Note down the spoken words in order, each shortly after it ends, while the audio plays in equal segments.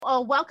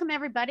welcome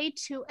everybody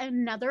to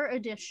another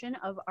edition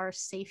of our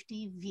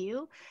Safety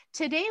View.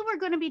 Today we're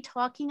going to be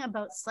talking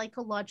about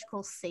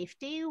psychological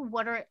safety.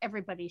 What are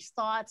everybody's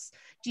thoughts?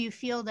 Do you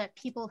feel that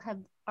people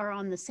are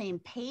on the same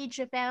page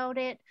about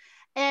it?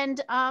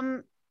 And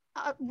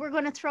we're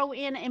going to throw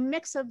in a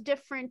mix of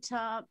different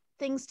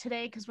things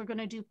today because we're going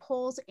to do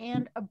polls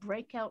and a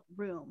breakout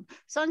room.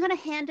 So I'm going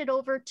to hand it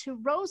over to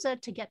Rosa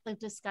to get the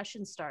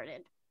discussion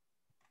started.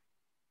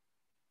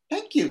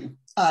 Thank you,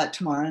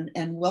 Tamara,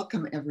 and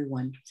welcome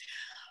everyone.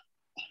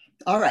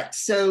 All right,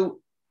 so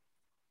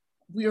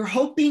we are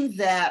hoping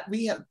that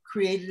we have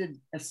created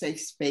a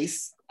safe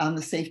space on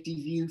the Safety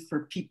View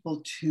for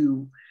people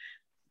to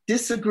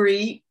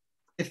disagree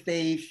if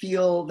they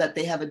feel that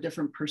they have a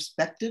different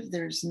perspective.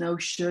 There's no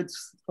shoulds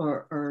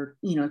or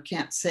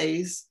can't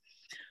says.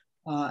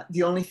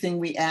 The only thing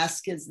we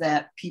ask is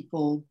that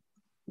people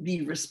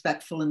be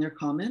respectful in their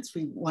comments.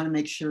 We want to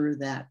make sure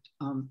that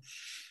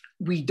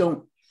we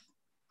don't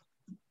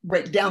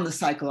break down the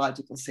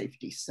psychological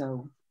safety.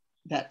 So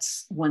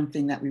that's one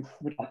thing that we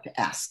would like to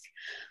ask.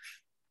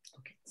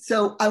 Okay.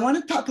 So I want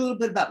to talk a little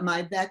bit about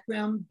my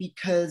background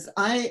because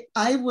I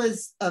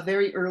was a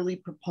very early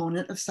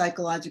proponent of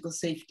psychological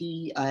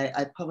safety.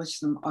 I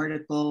published some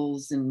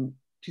articles in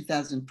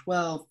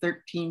 2012,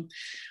 13,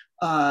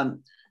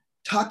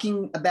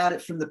 talking about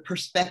it from the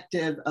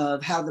perspective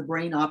of how the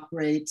brain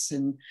operates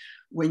and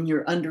when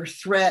you're under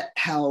threat,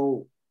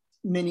 how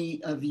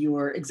many of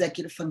your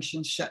executive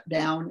functions shut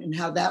down and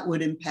how that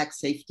would impact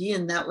safety.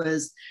 And that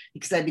was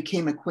because I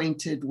became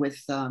acquainted with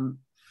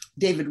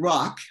David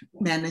Rock,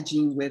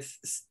 managing with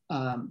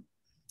the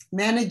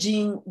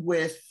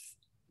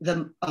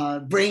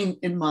brain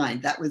in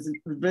mind. That was a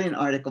brilliant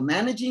article,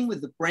 Managing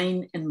with the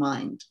Brain in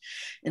Mind.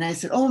 And I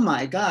said, oh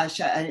my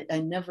gosh, I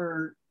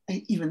never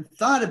even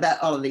thought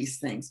about all of these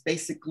things,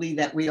 basically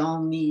that we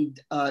all need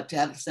to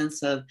have a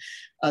sense of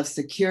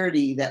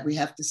security, that we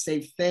have to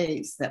save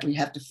face, that we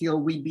have to feel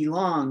we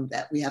belong,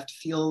 that we have to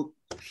feel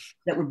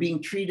that we're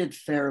being treated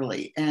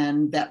fairly,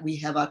 and that we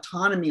have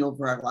autonomy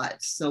over our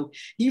lives. So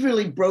he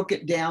really broke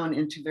it down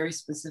into very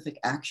specific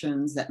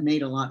actions that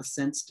made a lot of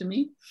sense to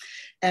me.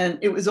 And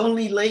it was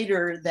only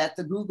later that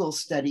the Google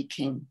study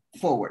came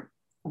forward,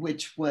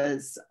 which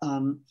was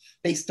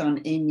based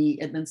on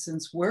Amy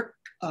Edmondson's work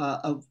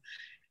of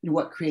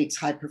what creates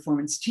high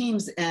performance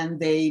teams. And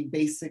they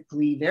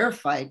basically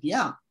verified,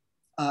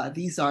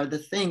 these are the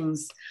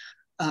things.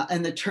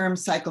 And the term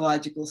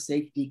psychological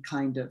safety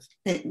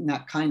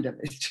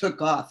it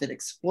took off, it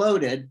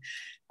exploded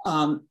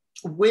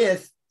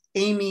with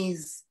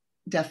Amy's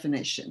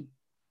definition.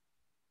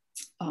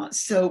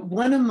 So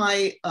one of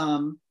my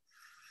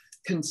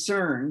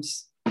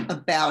concerns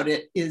about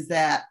it is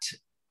that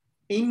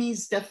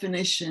Amy's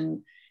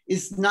definition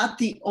is not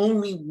the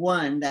only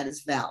one that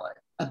is valid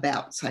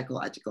about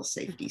psychological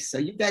safety. So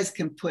you guys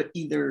can put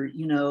either,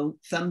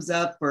 thumbs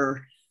up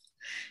or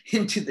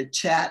into the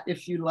chat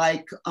if you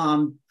like,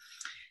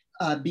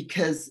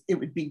 because it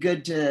would be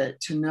good to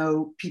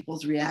know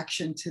people's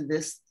reaction to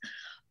this.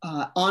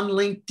 On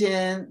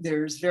LinkedIn,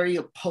 there's very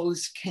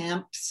opposed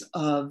camps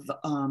of,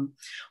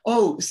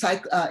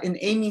 in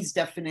Amy's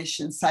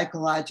definition,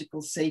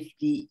 psychological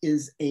safety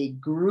is a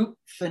group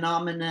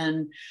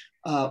phenomenon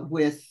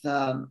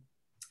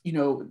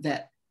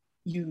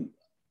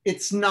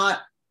it's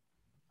not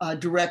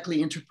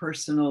directly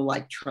interpersonal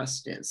like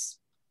trust is.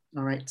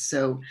 All right,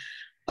 so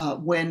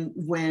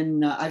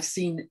when I've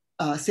seen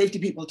safety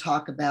people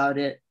talk about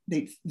it,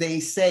 they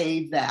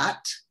say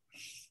that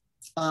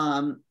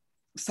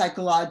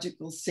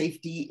psychological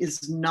safety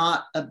is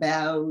not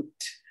about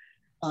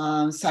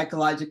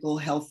psychological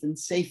health and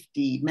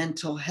safety,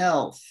 mental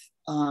health,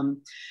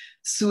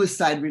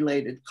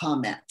 suicide-related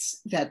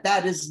comments,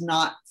 that is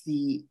not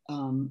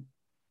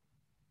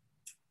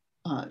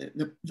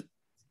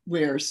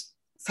where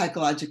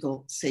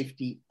psychological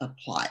safety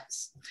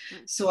applies.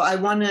 So I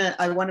want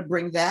to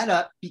bring that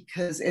up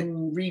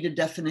and read a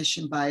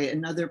definition by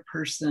another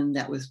person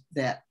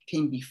that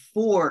came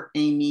before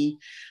Amy.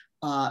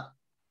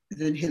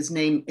 Then his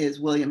name is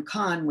William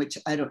Kahn, which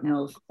I don't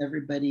know if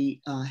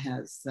everybody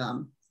has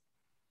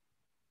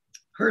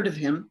heard of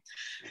him,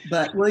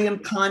 but William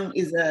Kahn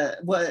is I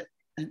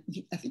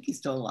think he's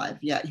still alive,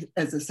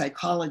 as a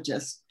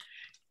psychologist.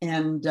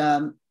 And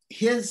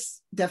his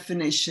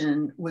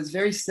definition was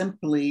very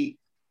simply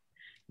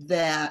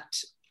that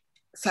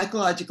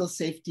psychological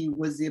safety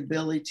was the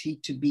ability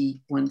to be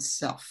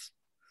oneself,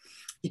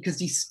 because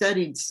he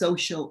studied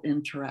social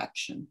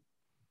interaction.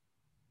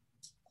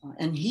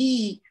 And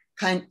he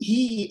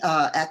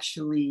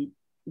actually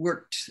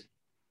worked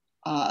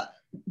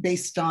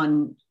based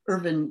on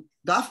Erving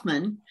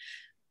Goffman,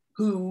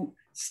 who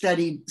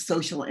studied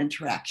social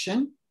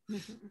interaction.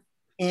 Mm-hmm.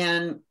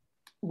 And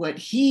what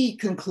he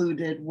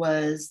concluded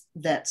was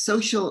that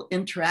social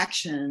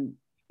interaction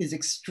is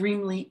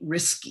extremely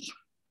risky,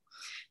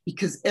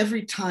 because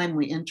every time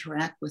we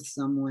interact with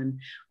someone,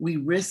 we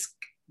risk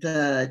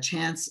the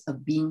chance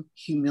of being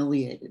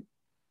humiliated.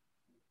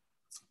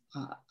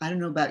 I don't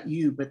know about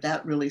you, but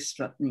that really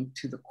struck me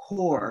to the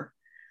core.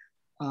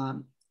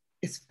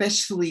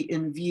 especially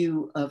in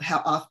view of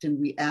how often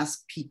we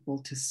ask people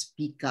to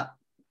speak up.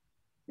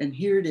 And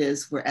here it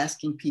is, we're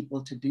asking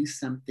people to do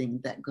something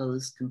that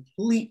goes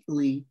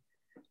completely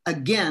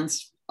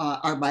against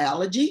our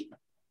biology,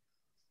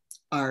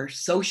 our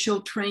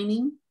social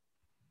training,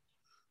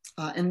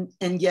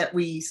 and yet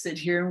we sit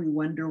here and we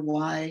wonder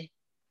why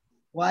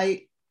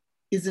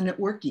isn't it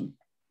working?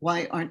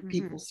 Why aren't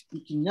people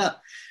speaking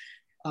up?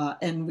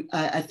 And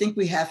I think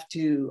we have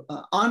to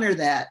honor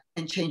that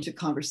and change the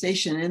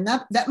conversation. And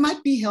that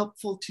might be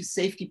helpful to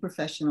safety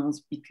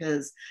professionals,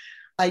 because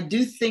I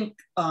do think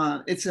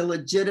it's a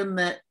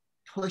legitimate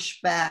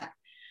pushback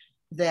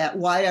that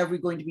why are we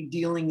going to be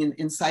dealing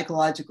in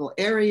psychological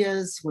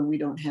areas when we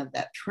don't have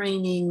that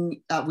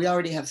training? We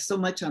already have so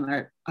much on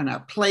our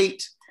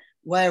plate.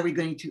 Why are we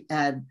going to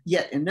add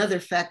yet another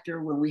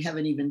factor when we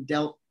haven't even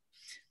dealt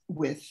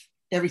with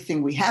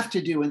everything we have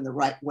to do in the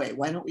right way?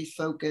 Why don't we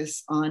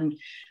focus on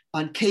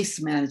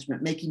case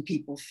management, making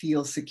people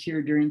feel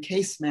secure during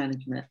case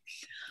management?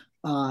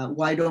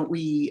 Why don't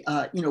we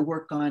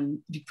work on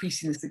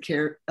decreasing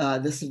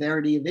the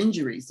severity of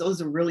injuries?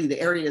 Those are really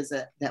the areas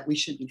that we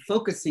should be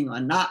focusing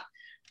on, not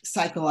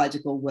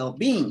psychological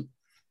well-being.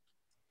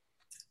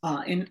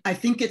 And I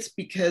think it's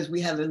because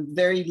we have a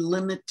very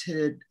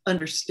limited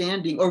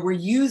understanding, or we're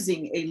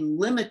using a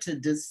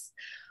limited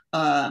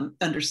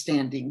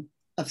understanding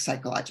of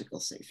psychological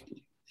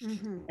safety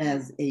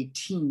as a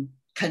team,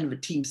 kind of a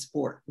team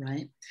sport,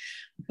 right?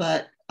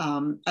 But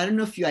I don't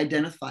know if you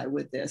identify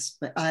with this,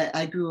 but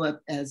I grew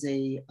up as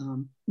a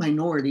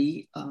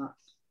minority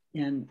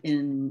and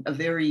in a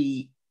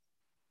very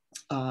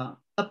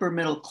upper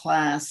middle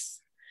class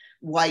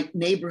white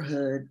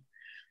neighborhood,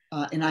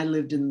 and I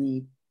lived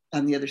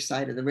on the other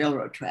side of the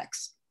railroad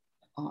tracks.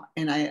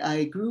 And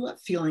I grew up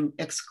feeling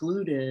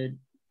excluded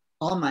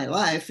all my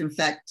life. In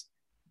fact,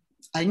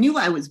 I knew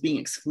I was being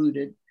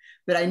excluded,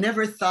 but I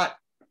never thought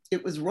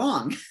it was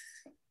wrong.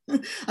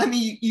 I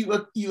mean,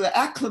 you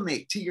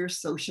acclimate to your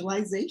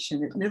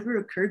socialization. It never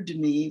occurred to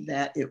me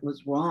that it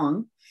was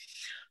wrong.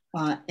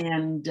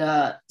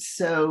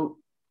 So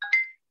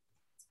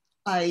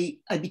I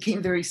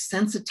became very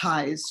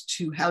sensitized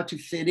to how to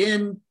fit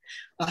in,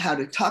 how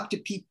to talk to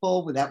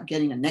people without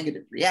getting a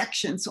negative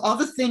reaction. So all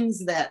the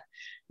things that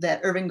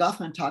Erving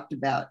Goffman talked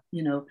about,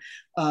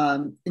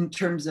 in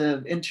terms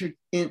of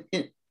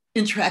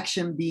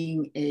interaction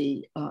being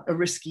a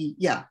risky,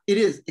 yeah, it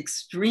is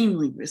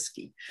extremely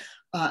risky.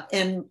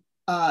 And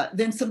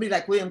then somebody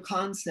like William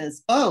Kahn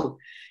says, oh,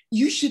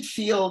 you should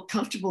feel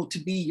comfortable to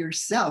be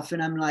yourself.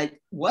 And I'm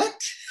like, what?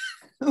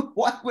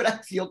 Why would I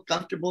feel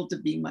comfortable to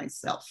be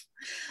myself?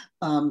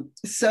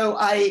 So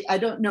I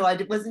don't know. I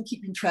wasn't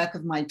keeping track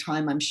of my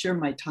time. I'm sure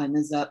my time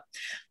is up.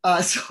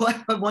 So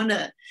I want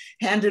to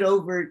hand it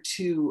over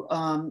to,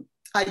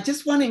 I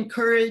just want to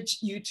encourage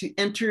you to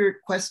enter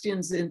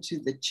questions into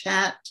the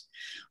chat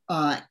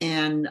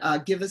and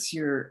give us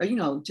your,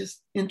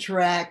 just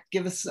interact,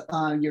 give us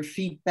your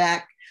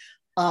feedback.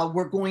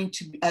 We're going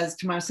to, as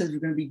Tamara says, we're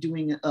going to be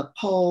doing a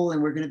poll,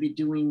 and we're going to be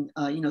doing,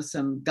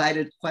 some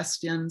guided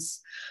questions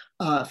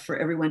for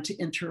everyone to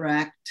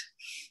interact.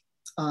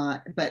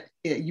 But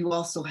you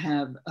also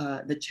have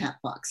the chat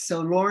box.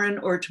 So Lauren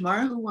or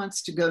Tamara, who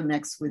wants to go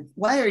next with,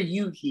 why are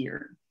you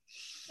here?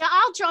 Yeah,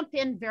 I'll jump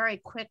in very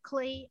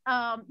quickly.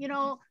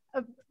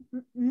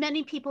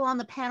 Many people on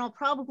the panel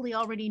probably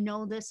already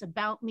know this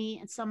about me,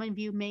 and some of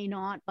you may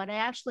not, but I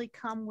actually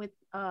come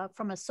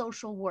from a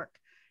social work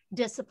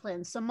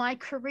discipline. So my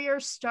career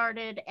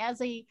started as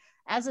a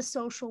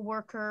social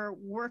worker,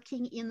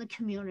 working in the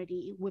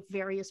community with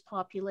various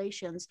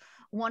populations,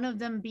 one of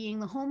them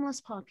being the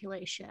homeless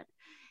population.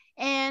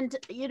 And,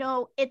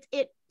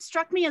 it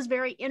struck me as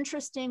very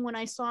interesting when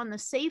I saw in the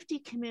safety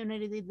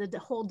community the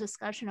whole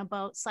discussion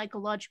about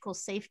psychological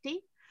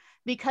safety,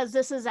 because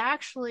this is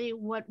actually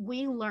what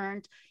we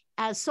learned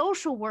as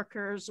social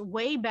workers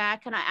way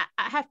back. And I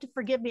have to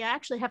forgive me, I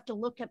actually have to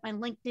look at my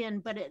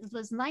LinkedIn, but it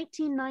was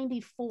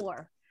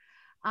 1994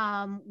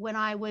 when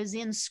I was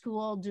in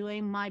school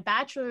doing my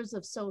bachelor's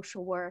of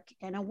social work,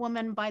 and a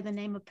woman by the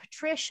name of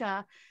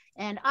Patricia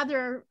and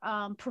other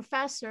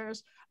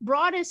professors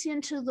brought us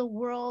into the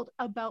world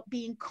about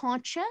being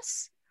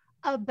conscious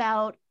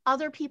about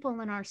other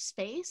people in our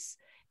space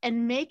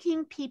and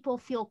making people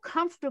feel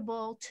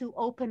comfortable to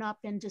open up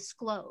and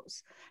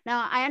disclose.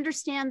 Now, I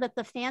understand that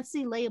the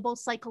fancy label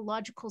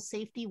psychological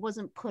safety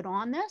wasn't put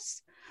on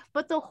this,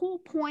 but the whole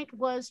point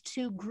was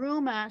to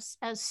groom us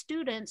as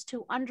students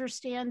to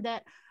understand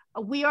that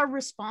we are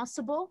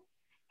responsible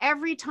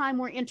every time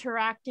we're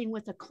interacting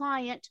with a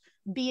client,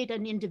 be it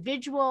an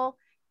individual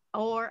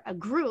or a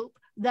group,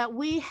 that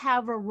we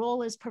have a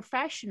role as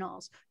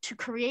professionals to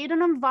create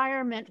an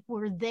environment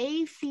where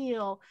they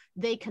feel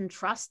they can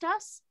trust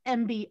us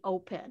and be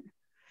open.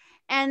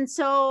 And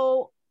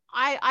so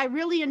I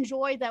really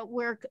enjoy that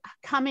we're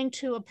coming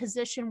to a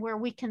position where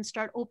we can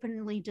start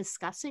openly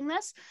discussing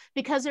this,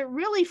 because it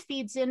really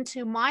feeds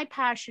into my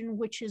passion,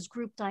 which is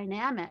group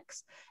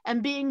dynamics,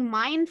 and being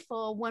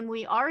mindful when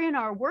we are in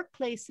our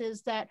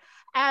workplaces that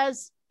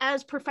as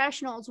as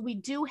professionals, we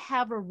do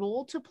have a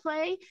role to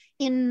play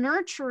in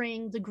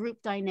nurturing the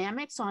group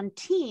dynamics on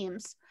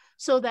teams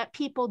so that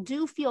people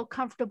do feel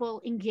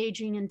comfortable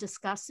engaging and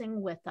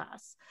discussing with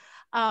us.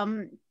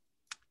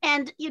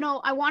 And, you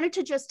know, I wanted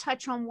to just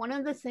touch on one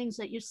of the things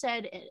that you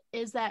said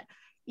is that,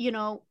 you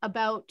know,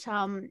 about,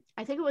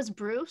 I think it was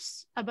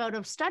Bruce, about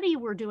a study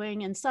we're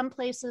doing in some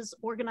places,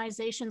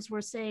 organizations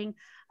were saying,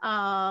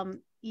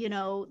 you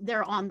know,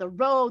 they're on the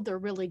road, they're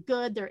really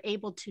good, they're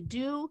able to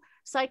do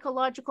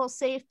psychological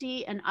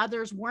safety, and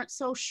others weren't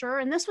so sure.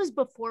 And this was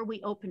before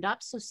we opened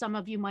up, so some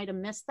of you might have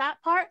missed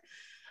that part.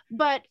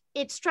 But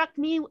it struck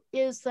me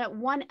is that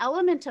one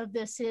element of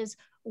this is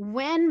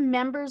when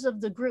members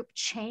of the group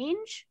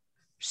change,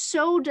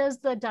 so does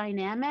the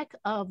dynamic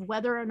of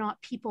whether or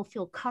not people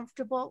feel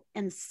comfortable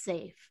and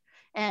safe.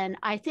 And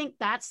I think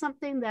that's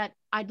something that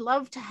I'd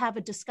love to have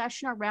a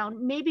discussion around,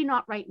 maybe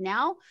not right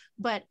now,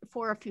 but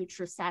for a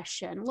future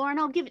session. Lauren,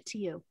 I'll give it to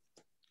you.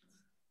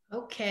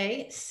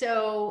 Okay,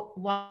 so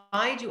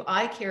why do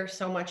I care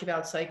so much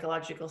about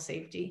psychological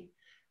safety?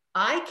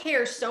 I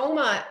care so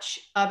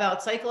much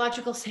about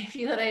psychological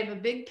safety that I have a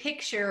big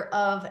picture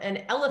of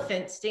an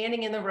elephant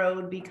standing in the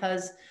road,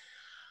 because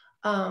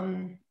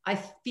I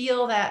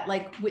feel that,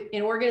 like,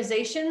 in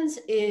organizations,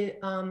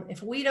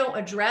 if we don't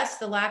address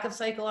the lack of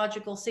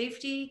psychological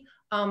safety,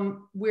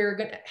 we're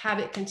going to have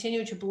it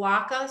continue to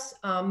block us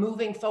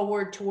moving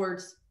forward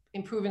towards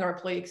improving our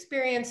employee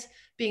experience,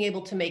 being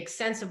able to make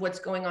sense of what's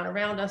going on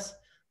around us,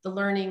 the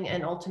learning,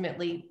 and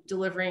ultimately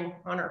delivering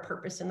on our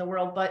purpose in the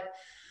world. But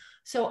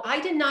so I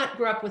did not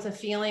grow up with a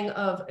feeling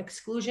of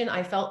exclusion.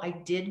 I felt I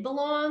did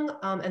belong,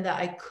 and that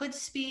I could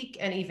speak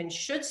and even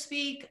should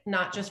speak,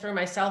 not just for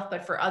myself,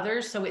 but for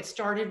others. So it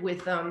started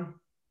with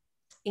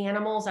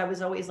animals. I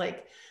was always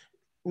like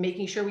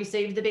making sure we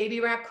saved the baby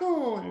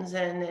raccoons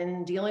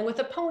and dealing with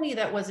a pony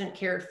that wasn't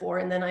cared for.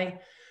 And then I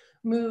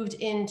moved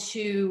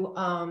into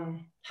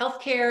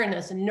healthcare, and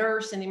as a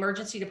nurse in the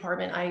emergency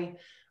department, I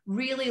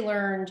really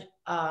learned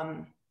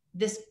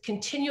this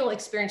continual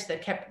experience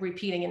that kept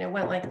repeating, and it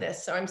went like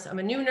this. So I'm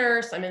a new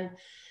nurse. I'm in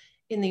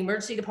the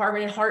emergency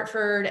department in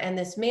Hartford, and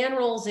this man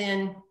rolls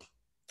in,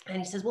 and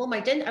he says, "Well,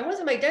 I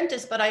wasn't my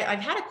dentist, but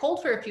I've had a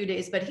cold for a few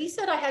days, but he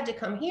said I had to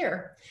come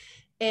here."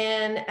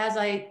 And as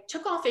I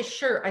took off his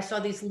shirt, I saw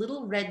these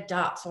little red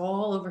dots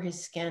all over his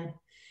skin.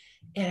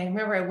 And I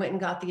remember I went and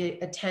got the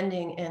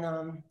attending,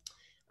 and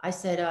I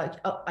said,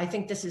 oh, I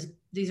think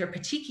these are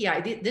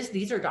petechiae.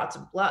 These are dots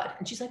of blood.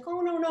 And she's like,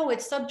 "Oh, no,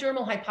 it's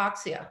subdermal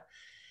hypoxia."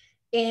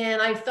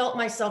 And I felt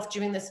myself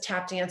doing this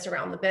tap dance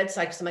around the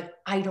bedside, because I'm like,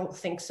 I don't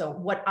think so.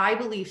 What I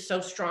believe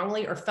so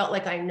strongly, or felt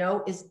like I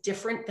know, is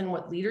different than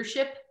what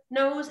leadership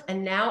knows.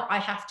 And now I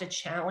have to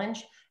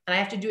challenge, and I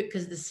have to do it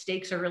because the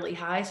stakes are really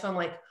high. So I'm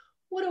like,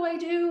 what do I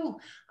do?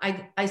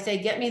 I say,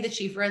 "Get me the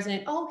chief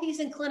resident." "Oh, he's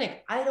in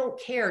clinic." "I don't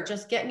care.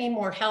 Just get me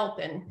more help."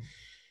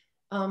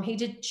 And he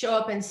did show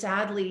up, and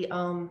sadly,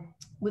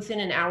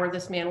 within an hour,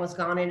 this man was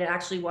gone, and it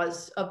actually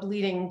was a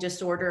bleeding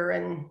disorder,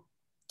 and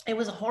it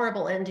was a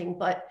horrible ending.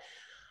 But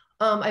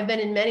I've been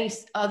in many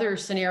other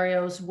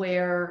scenarios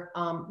where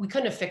we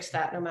couldn't have fixed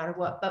that no matter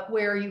what, but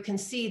where you can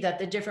see that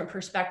the different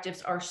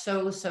perspectives are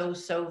so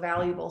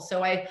valuable.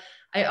 So I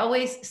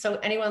always, so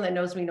anyone that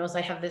knows me knows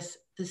I have this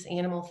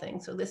animal thing.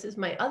 So this is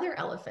my other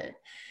elephant.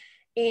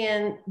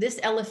 And this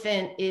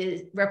elephant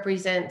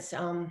represents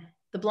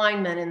the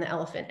blind men in the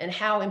elephant, and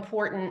how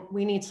important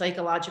we need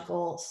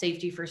psychological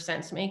safety for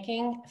sense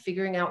making,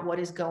 figuring out what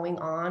is going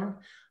on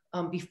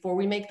before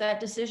we make that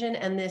decision.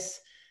 And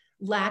this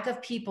lack of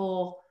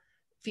people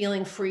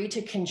feeling free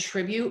to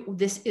contribute,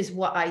 "This is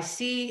what I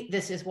see,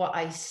 this is what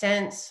I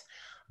sense,"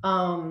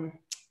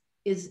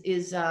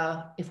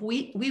 if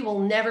we will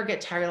never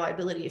get to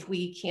reliability if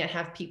we can't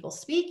have people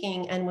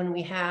speaking. And when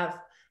we have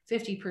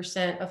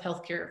 50% of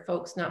healthcare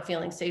folks not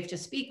feeling safe to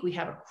speak, we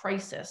have a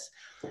crisis.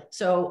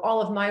 So all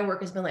of my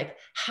work has been like,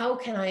 how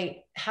can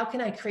I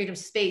create a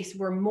space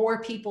where more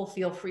people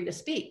feel free to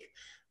speak?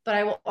 But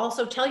I will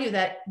also tell you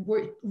that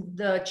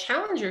the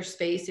challenger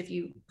space, if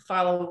you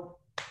follow,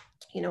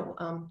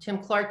 Tim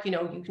Clark,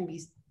 you can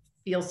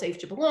feel safe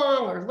to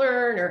belong or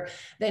learn, or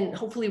then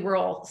hopefully we're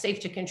all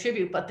safe to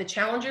contribute. But the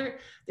challenger,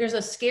 there's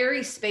a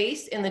scary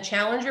space in the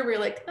challenger where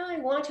you're like, "I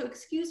want to,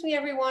 excuse me,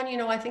 everyone,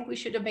 I think we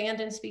should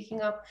abandon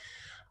speaking up."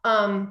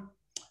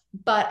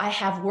 But I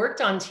have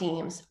worked on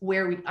teams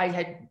where I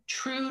had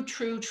true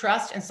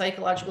trust and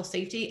psychological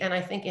safety. And I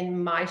think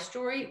in my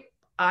story,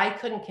 I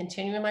couldn't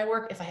continue in my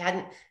work if I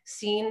hadn't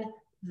seen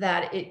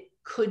that it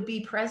could be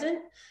present.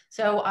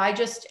 So I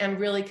just am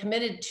really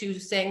committed to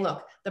saying,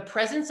 look, the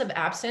presence of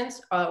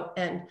absence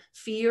and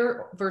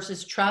fear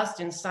versus trust,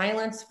 and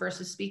silence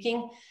versus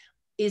speaking,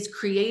 is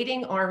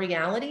creating our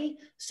reality.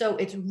 So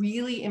it's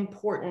really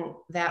important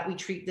that we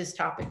treat this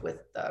topic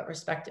with the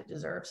respect it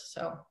deserves.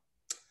 So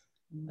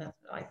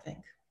that's what I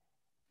think.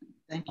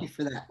 Thank you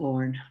for that,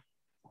 Lauren.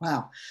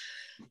 Wow.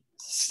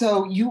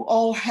 So you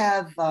all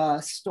have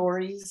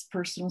stories,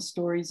 personal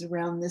stories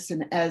around this.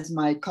 And as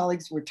my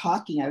colleagues were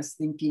talking, I was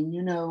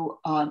thinking,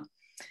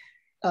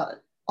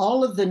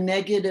 all of the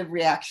negative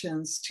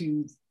reactions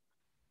to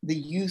the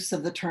use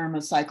of the term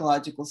of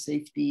psychological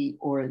safety,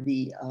 or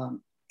the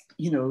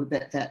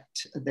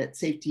that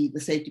safety, the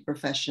safety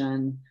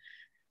profession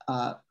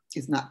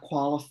is not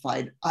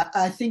qualified.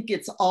 I think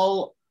it's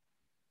all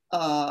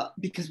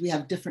because we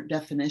have different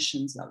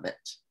definitions of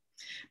it.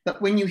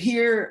 But when you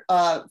hear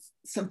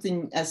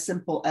something as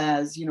simple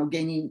as,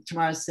 gaining,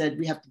 Tamara said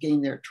we have to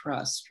gain their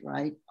trust,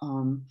 right?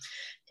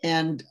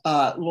 And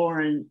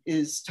Lauren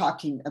is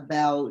talking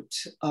about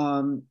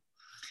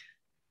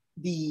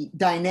the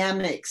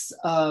dynamics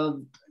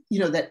of,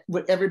 that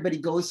what everybody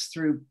goes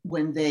through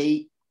when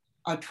they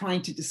are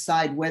trying to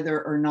decide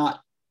whether or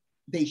not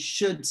they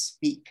should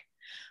speak.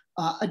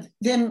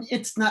 Then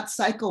it's not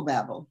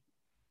psychobabble.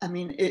 I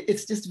mean,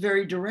 it's just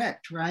very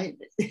direct, right?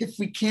 If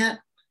we can't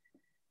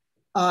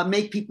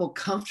make people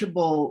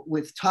comfortable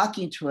with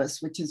talking to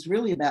us, which is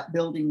really about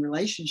building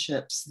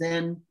relationships,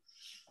 then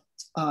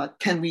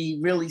can we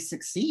really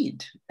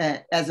succeed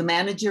as a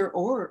manager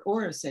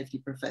or a safety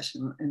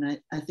professional? And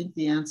I think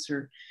the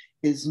answer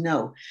is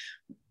no.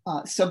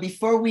 So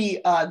before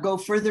we go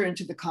further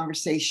into the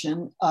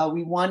conversation,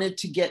 we wanted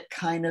to get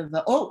kind of,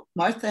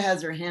 Martha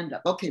has her hand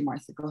up. Okay,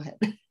 Martha, go ahead.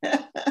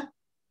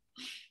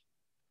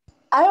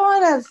 I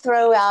want to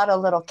throw out a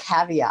little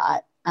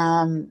caveat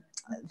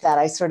that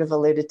I sort of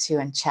alluded to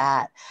in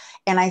chat.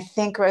 And I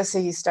think, Rosa,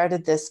 you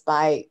started this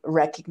by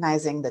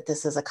recognizing that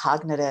this is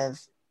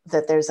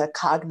that there's a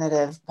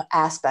cognitive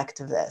aspect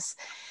of this.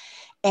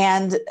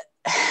 And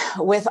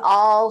with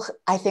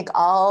I think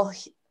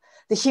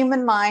the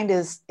human mind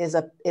is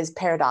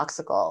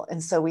paradoxical.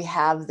 And so we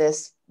have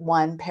this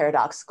one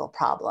paradoxical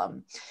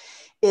problem,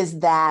 is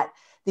that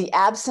the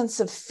absence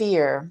of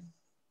fear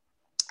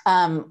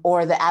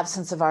or the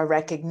absence of our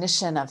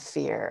recognition of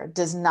fear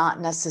does not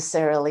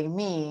necessarily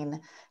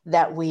mean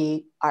that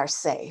we are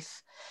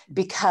safe,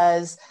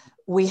 because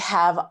we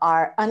have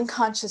our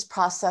unconscious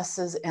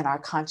processes and our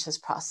conscious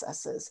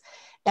processes.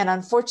 And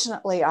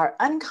unfortunately, our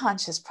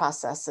unconscious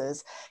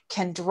processes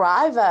can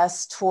drive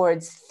us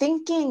towards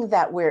thinking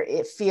that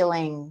we're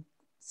feeling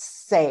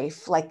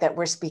safe, like that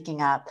we're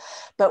speaking up,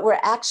 but we're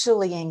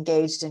actually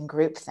engaged in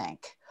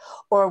groupthink,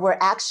 or we're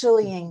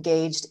actually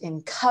engaged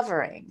in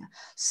covering.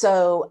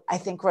 So I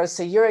think,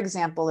 Rosa, your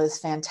example is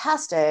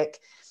fantastic.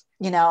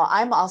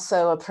 I'm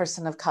also a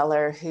person of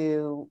color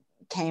who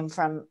came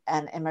from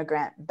an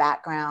immigrant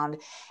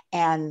background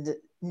and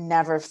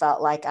never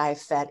felt like I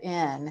fit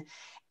in.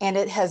 And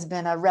it has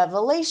been a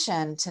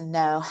revelation to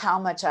know how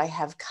much I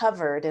have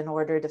covered in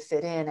order to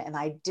fit in, and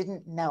I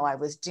didn't know I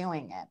was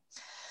doing it.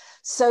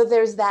 So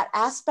there's that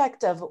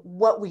aspect of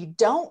what we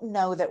don't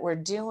know that we're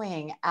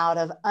doing out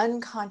of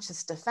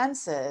unconscious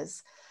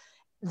defenses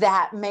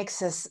that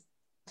makes us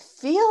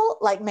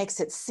makes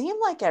it seem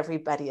like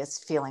everybody is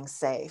feeling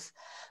safe,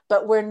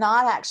 but we're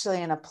not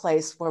actually in a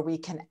place where we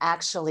can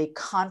actually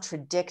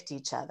contradict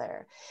each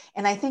other.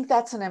 And I think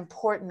that's an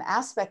important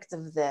aspect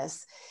of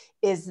this,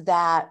 is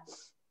that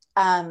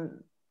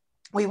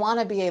we want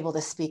to be able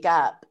to speak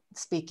up,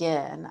 speak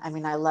in. I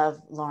mean, I love,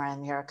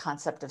 Lauren, your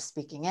concept of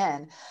speaking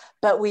in,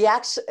 but we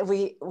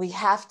actually, we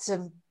have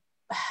to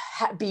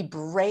be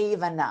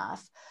brave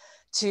enough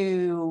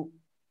to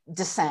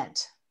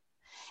dissent.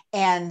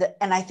 And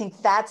I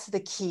think that's the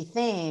key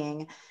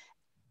thing.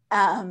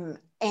 And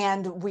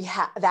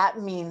that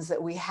means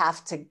that we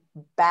have to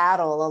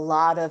battle a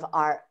lot of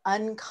our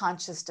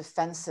unconscious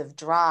defensive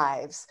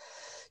drives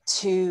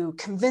to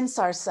convince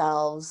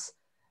ourselves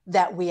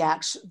that we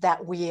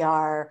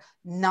are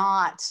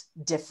not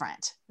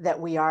different, that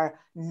we are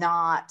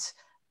not,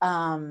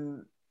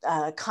 that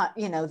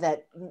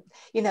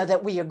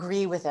we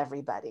agree with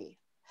everybody.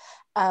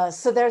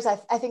 So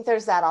I think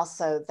there's that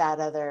also, that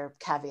other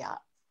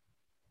caveat.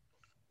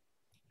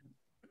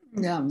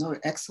 Yeah, no,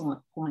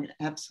 excellent point.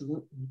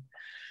 Absolutely.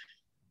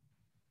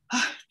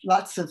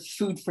 Lots of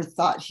food for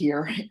thought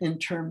here in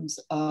terms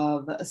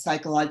of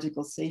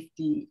psychological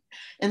safety.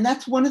 And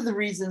that's one of the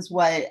reasons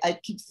why I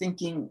keep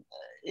thinking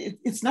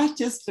it's not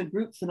just a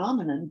group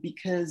phenomenon,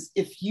 because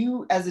if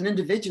you as an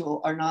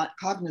individual are not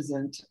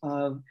cognizant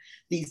of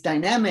these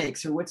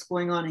dynamics or what's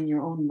going on in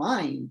your own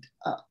mind,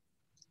 I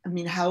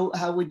mean,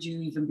 how would you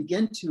even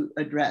begin to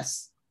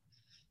address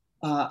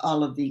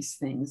all of these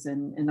things?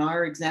 And in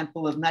our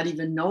example of not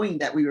even knowing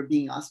that we were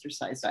being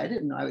ostracized, I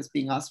didn't know I was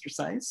being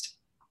ostracized.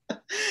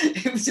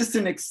 It was just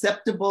an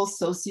acceptable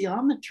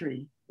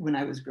sociometry when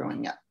I was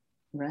growing up,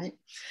 right?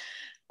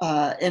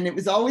 And it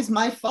was always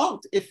my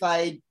fault if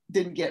I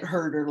didn't get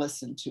heard or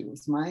listened to. It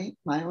was my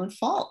own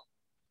fault.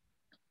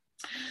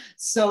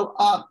 So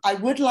I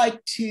would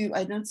like to,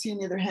 I don't see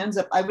any other hands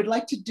up. I would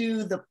like to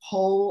do the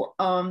poll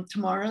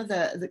tomorrow,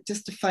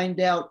 just to find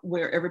out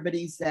where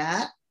everybody's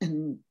at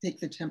and take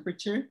the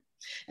temperature.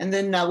 And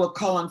then we'll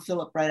call on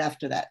Philip right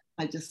after that.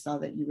 I just saw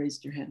that you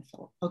raised your hand,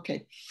 Philip.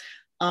 Okay.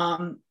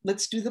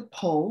 Let's do the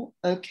poll.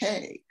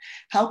 Okay.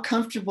 How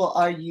comfortable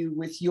are you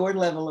with your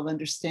level of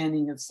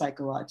understanding of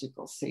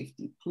psychological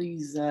safety?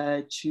 Please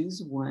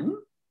choose one.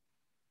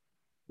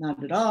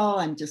 Not at all.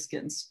 I'm just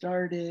getting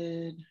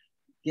started.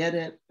 Get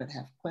it, but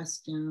have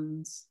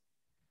questions.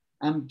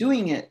 I'm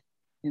doing it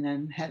and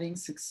I'm having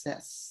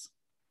success.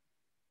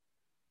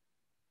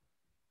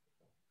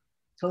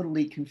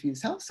 totally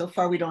confused. Oh, so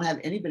far we don't have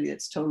anybody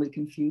that's totally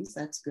confused.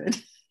 That's good.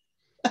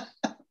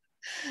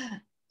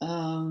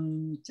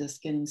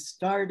 Just getting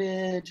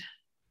started.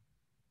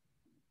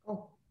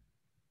 Oh.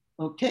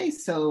 Okay,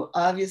 so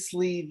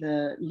obviously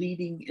the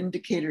leading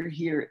indicator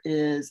here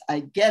is I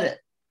get it,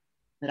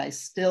 but I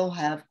still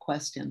have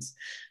questions.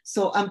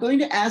 So I'm going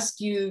to ask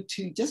you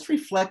to just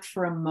reflect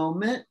for a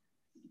moment.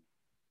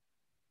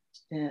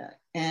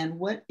 And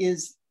what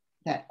is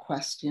that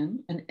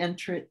question? And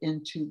enter it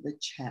into the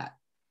chat.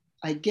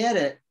 I get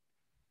it.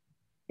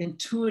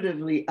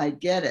 Intuitively, I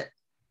get it.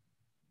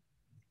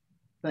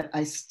 But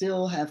I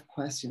still have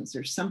questions.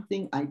 There's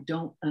something I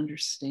don't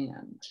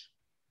understand.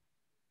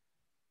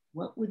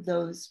 What would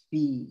those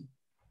be?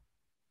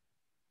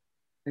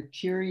 A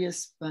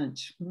curious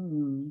bunch.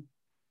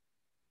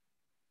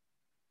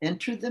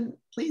 Enter them,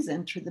 please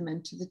enter them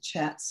into the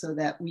chat so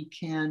that we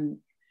can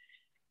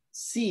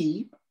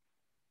see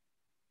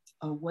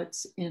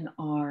what's in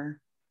our,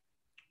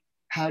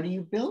 how do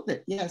you build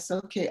it? Yes,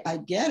 okay, I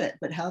get it,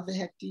 but how the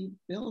heck do you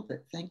build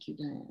it? Thank you,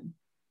 Diane.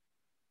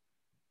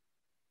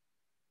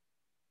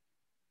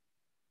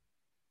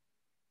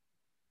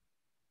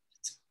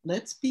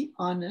 Let's be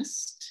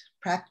honest,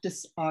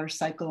 practice our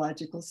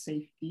psychological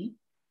safety.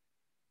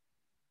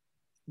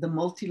 The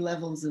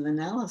multi-levels of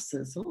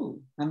analysis. Oh,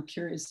 I'm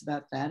curious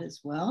about that as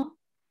well.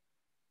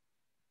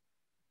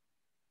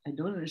 I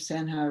don't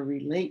understand how it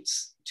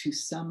relates to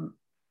some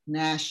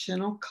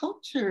national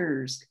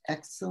cultures.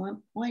 Excellent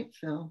point,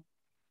 Phil.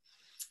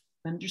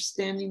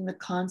 Understanding the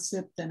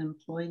concept and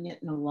employing it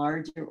in a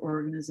larger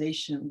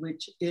organization,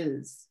 which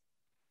is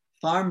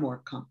far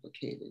more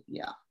complicated.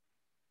 Yeah.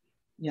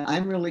 Yeah,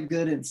 I'm really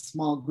good in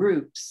small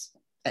groups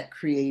at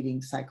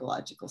creating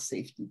psychological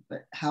safety,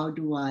 but how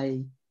do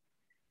I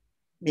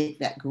make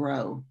that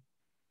grow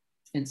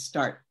and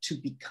start to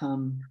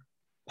become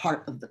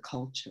part of the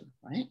culture,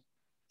 right?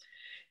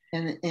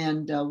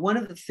 And one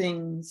of the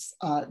things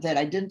that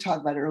I didn't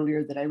talk about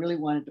earlier that I really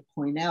wanted to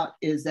point out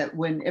is that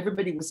when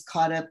everybody was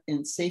caught up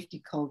in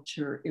safety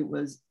culture, it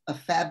was a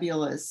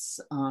fabulous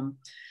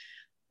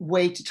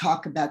way to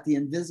talk about the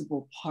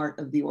invisible part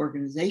of the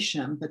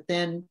organization. But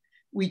then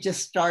we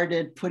just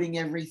started putting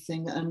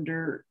everything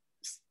under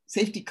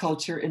safety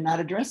culture and not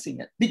addressing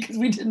it because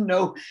we didn't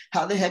know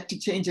how the heck to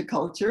change a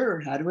culture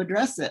or how to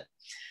address it.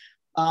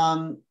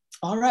 All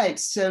right,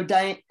 so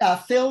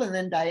Phil and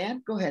then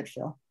Diane. Go ahead,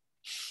 Phil.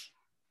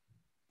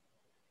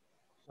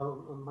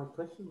 So my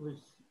question was,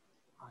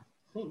 I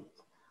think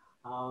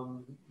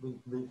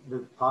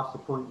we've passed the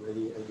point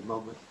really at the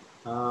moment.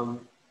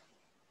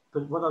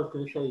 But what I was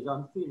going to say is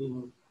I'm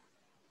feeling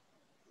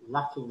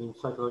lacking in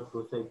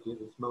psychological safety at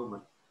this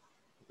moment.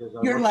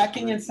 You're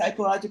lacking in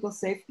psychological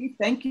safety?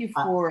 Thank you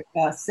for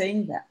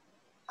saying that.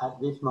 At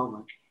this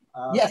moment.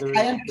 Yes,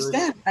 I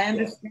understand. I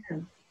understand. Yeah,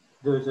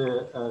 there's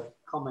a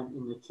comment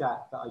in the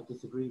chat that I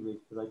disagree with,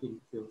 but I didn't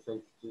feel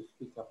safe to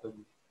speak up and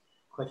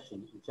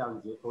question and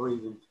challenge it, or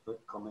even to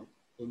put comment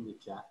in the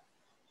chat.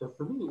 So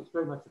for me, it's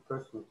very much a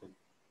personal thing.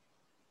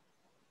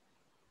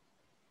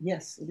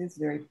 Yes, it is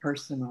very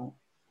personal.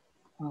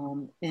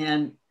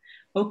 And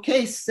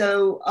okay,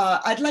 so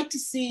I'd like to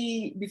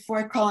see, before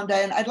I call on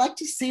Diane, I'd like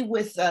to see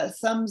with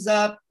thumbs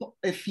up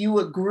if you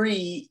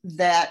agree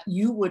that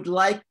you would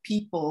like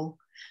people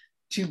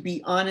to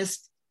be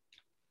honest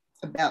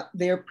about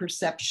their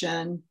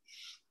perception,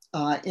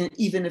 and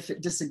even if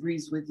it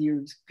disagrees with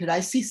you. Could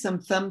I see some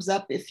thumbs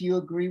up if you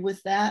agree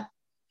with that?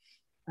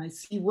 I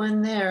see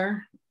one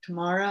there.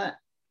 Tamara,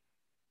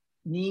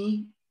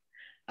 me.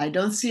 I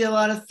don't see a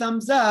lot of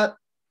thumbs up.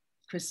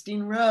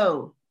 Christine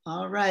Rowe.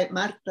 All right,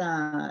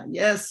 Marta.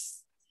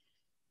 Yes.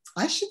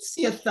 I should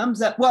see a thumbs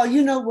up. Well,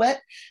 you know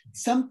what?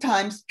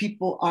 Sometimes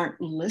people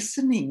aren't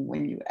listening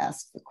when you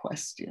ask the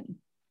question.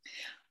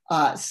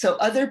 So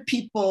other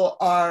people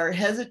are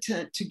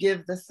hesitant to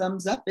give the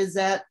thumbs up. Is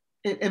that,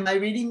 am I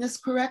reading this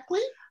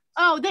correctly?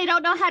 Oh, they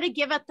don't know how to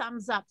give a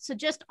thumbs up. So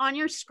just on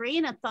your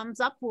screen, a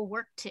thumbs up will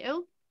work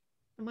too.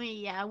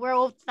 We're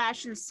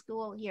old-fashioned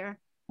school here.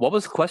 What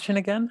was the question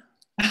again?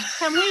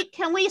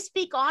 Can we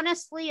speak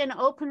honestly and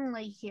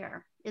openly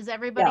here? Is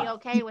everybody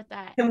okay with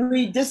that? Can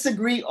we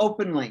disagree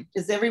openly?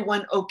 Is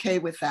everyone okay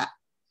with that?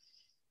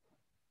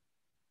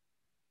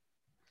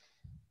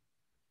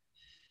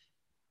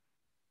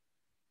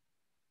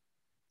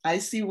 I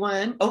see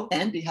one. Oh,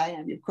 Andy. Hi,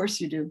 Andy. Of course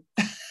you do.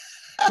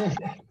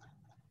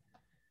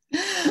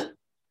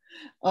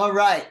 All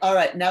right. All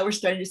right. Now we're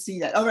starting to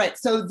see that. All right.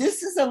 So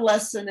this is a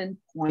lesson in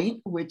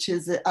point, which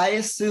is that I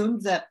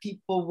assumed that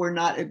people were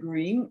not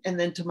agreeing. And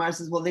then Tamara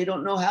says, well, they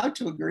don't know how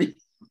to agree.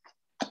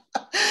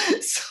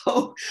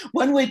 So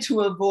one way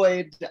to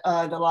avoid the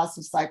loss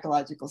of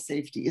psychological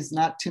safety is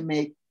not to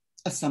make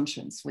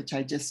assumptions, which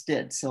I just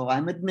did. So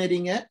I'm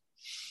admitting it.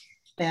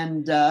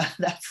 And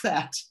that's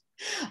that.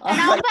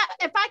 And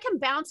if I can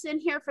bounce in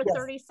here for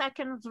 30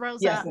 seconds,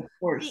 Rosa. Yes, of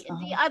course.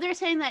 The other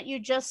thing that you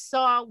just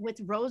saw with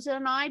Rosa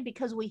and I,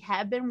 because we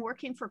have been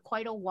working for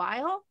quite a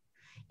while,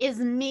 is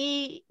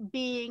me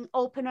being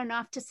open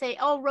enough to say,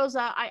 oh,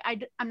 Rosa,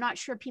 I'm not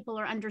sure people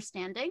are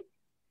understanding.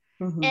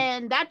 Mhm.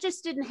 And that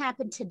just didn't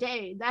happen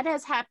today. That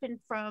has happened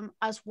from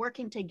us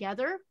working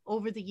together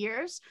over the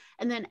years.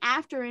 And then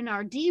after in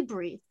our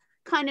debrief,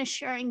 kind of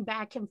sharing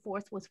back and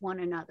forth with one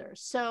another.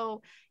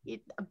 So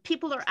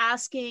people are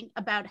asking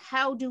about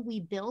how do we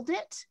build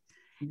it?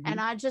 Mhm. And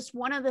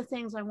one of the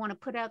things I want to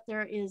put out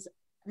there is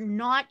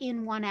not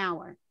in 1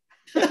 hour.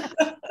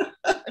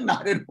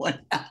 Not in 1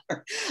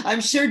 hour.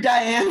 I'm sure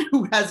Diane,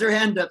 who has her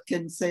hand up,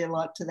 can say a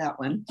lot to that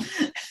one.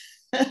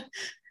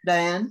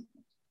 Diane,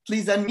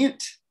 please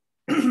unmute.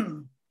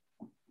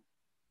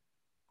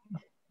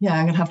 Yeah,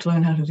 I'm gonna have to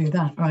learn how to do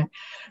that, right?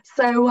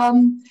 So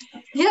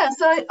yeah,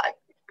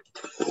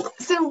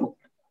 so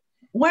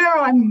where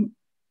I'm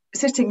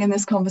sitting in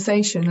this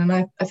conversation, and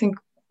I think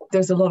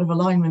there's a lot of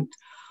alignment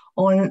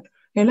on,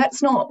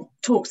 let's not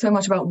talk so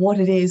much about what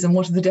it is and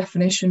what are the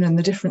definition and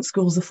the different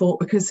schools of thought,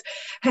 because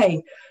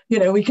hey,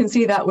 we can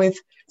see that with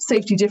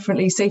safety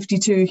differently, safety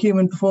to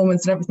human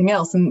performance and everything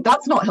else, and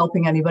that's not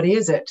helping anybody,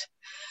 is it?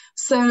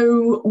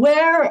 So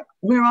where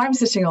I'm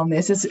sitting on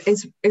this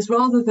is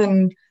rather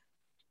than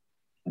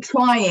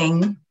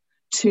trying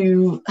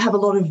to have a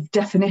lot of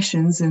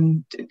definitions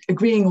and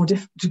agreeing or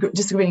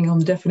disagreeing on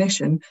the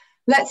definition,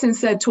 let's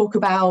instead talk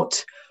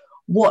about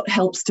what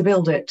helps to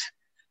build it,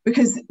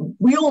 because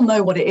we all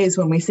know what it is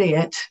when we see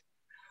it.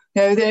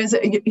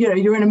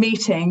 You're in a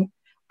meeting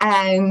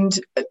and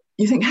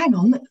you think, hang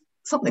on,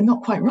 something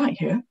not quite right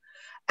here,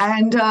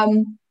 and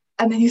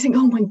then you think,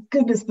 oh my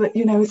goodness, but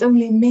it's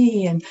only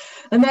me, and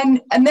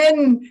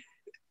then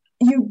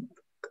you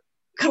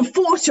kind of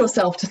force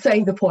yourself to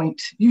say the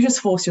point. You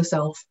just force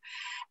yourself,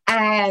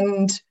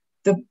 and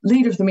the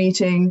leader of the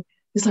meeting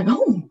is like,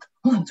 oh,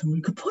 that's a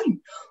really good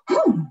point.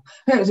 Oh,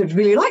 I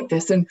really like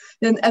this, and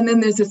then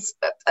there's this,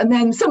 and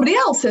then somebody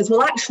else says,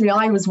 well, actually,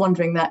 I was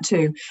wondering that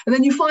too, and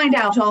then you find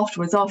out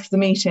afterwards, after the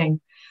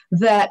meeting,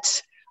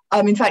 that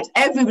in fact,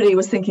 everybody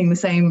was thinking the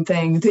same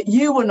thing, that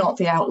you were not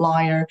the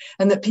outlier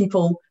and that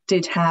people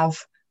did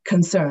have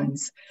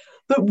concerns.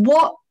 But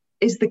what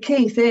is the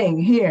key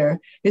thing here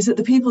is that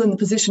the people in the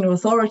position of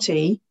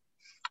authority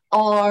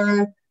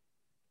are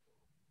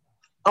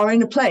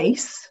in a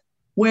place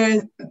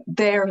where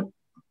they're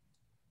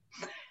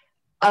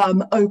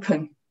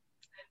open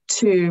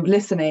to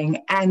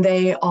listening, and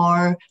they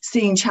are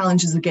seeing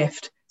challenge as a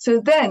gift.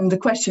 So then the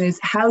question is,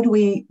 how do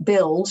we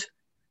build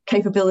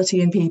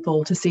capability in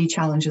people to see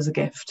challenge as a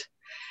gift?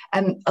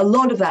 And a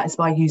lot of that is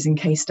by using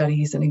case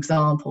studies and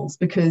examples,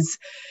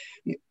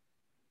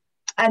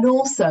 and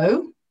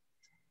also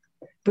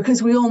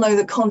because we all know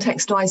that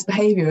context drives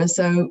behavior.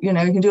 So, you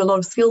can do a lot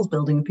of skills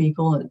building with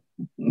people. It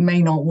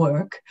may not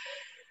work.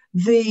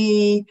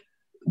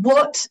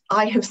 What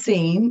I have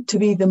seen to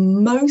be the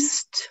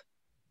most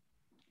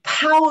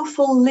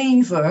powerful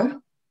lever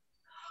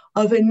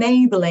of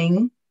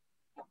enabling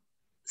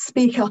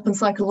speak up and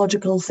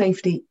psychological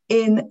safety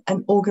in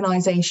an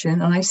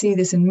organization, and I see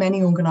this in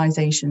many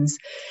organizations,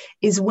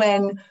 is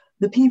when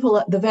the people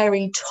at the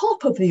very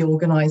top of the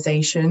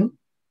organization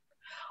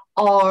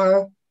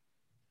are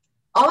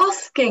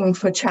asking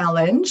for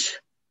challenge,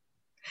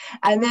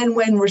 and then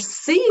when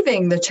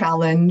receiving the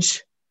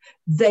challenge,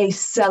 they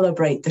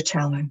celebrate the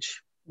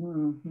challenge.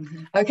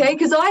 Mm-hmm. Okay,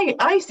 because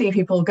I see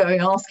people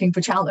asking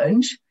for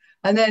challenge,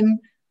 and then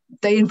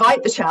they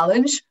invite the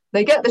challenge,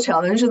 they get the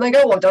challenge, and they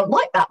go, well, I don't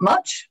like that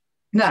much.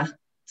 Nah,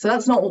 so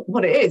that's not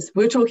what it is.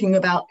 We're talking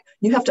about,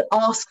 you have to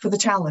ask for the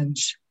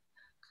challenge,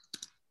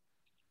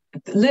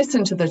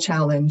 listen to the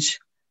challenge,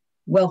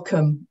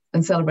 welcome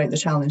and celebrate the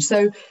challenge.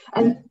 So,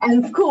 and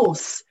of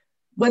course,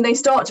 when they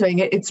start doing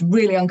it, it's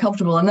really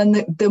uncomfortable. And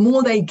then the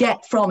more they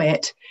get from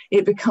it,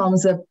 it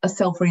becomes a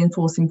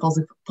self-reinforcing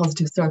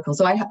positive circle.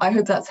 So I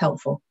hope that's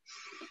helpful.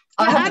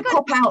 Yeah, I have to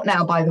pop out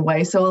now, by the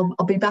way, so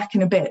I'll be back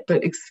in a bit,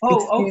 but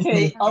excuse okay.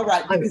 me. All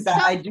right, because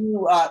I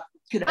do...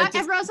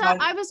 Rosa,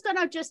 I was going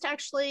to just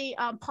actually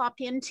pop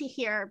into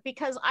here,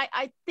 because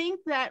I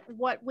think that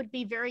what would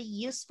be very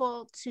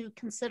useful to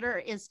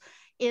consider is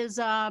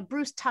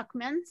Bruce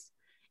Tuckman's,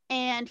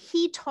 and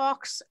he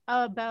talks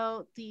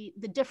about the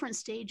different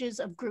stages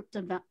of group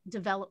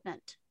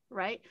development,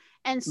 right?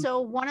 And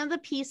so one of the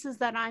pieces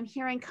that I'm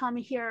hearing come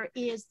here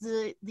is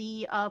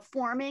the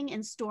forming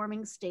and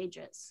storming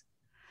stages.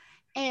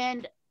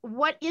 And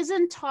what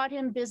isn't taught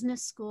in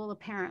business school,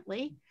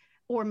 apparently,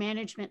 or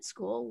management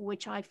school,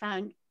 which I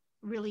found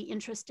really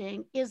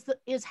interesting, is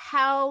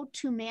how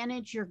to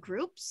manage your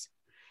groups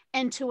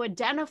and to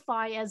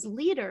identify as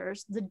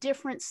leaders the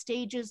different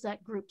stages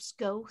that groups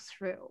go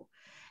through.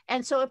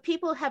 And so if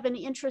people have an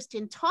interest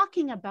in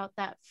talking about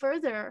that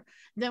further,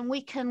 then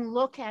we can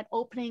look at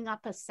opening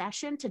up a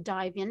session to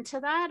dive into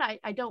that.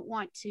 I don't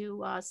want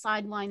to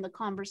sideline the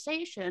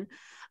conversation,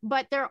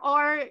 but there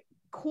are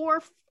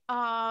core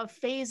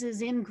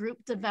phases in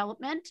group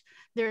development.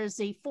 There's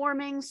a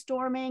forming,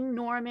 storming,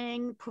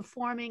 norming,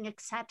 performing,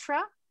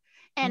 etc.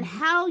 And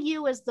how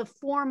you as the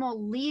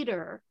formal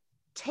leader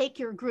take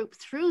your group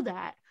through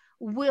that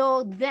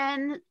will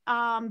then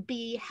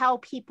be how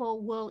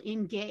people will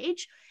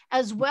engage,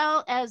 as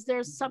well as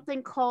there's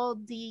something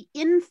called the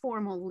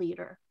informal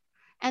leader.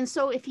 And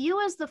so if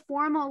you as the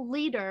formal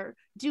leader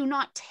do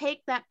not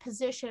take that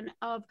position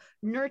of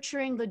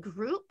nurturing the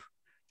group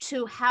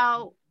to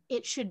how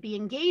it should be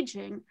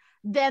engaging,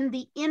 then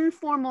the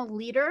informal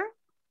leader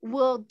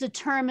will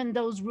determine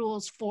those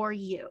rules for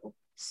you.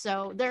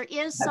 So there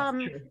is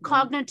some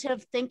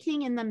cognitive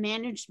thinking in the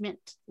management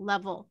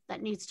level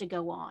that needs to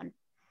go on,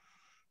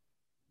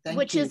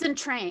 which isn't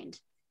trained.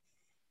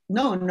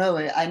 No,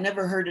 I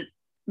never heard it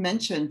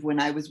mentioned when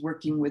I was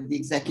working with the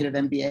executive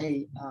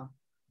MBA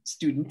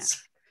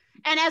students.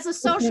 Yeah. And as a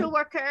social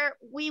worker,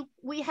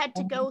 we had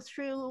to go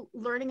through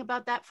learning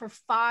about that for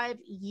 5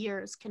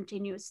 years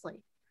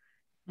continuously.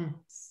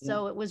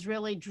 So it was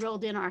really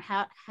drilled in our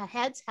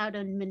heads how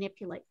to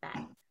manipulate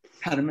that.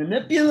 How to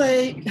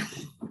manipulate.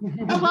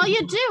 Well,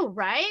 you do,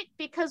 right?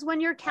 Because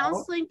when you're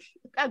counseling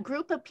a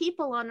group of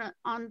people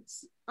on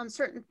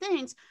certain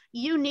things,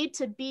 you need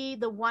to be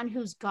the one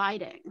who's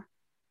guiding.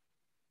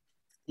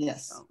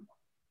 Yes. So.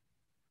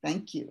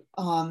 Thank you.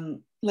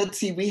 Let's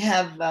see. We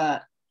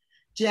have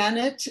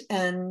Janet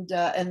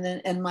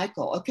and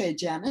Michael. Okay,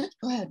 Janet,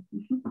 go ahead.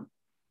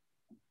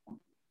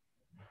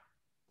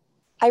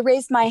 I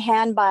raised my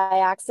hand by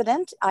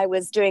accident. I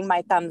was doing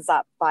my thumbs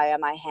up via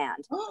my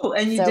hand. Oh,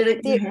 and you did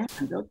it in your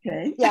hand.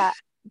 Okay. Yeah,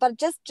 but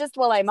just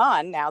while I'm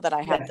on now that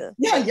I have the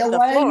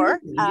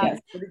floor. Yes.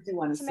 What did you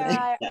want to say?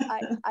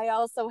 I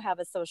also have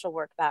a social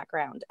work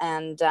background,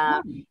 and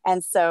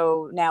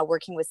so now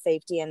working with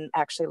safety and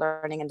actually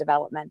learning and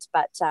development.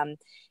 But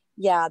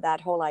yeah,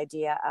 that whole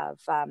idea of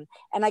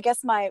and I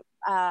guess my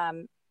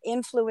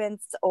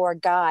influence or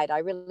guide. I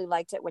really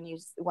liked it when you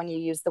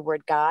use the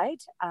word guide.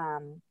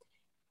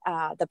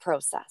 The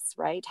process,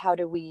 right? How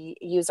do we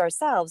use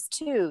ourselves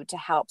too to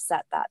help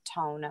set that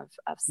tone of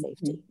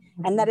safety,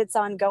 and that it's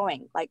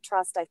ongoing. Like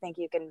trust, I think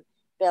you can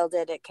build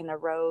it, it can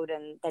erode,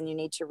 and then you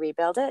need to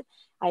rebuild it.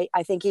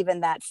 I think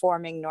even that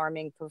forming,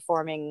 norming,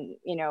 performing,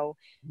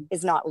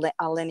 is not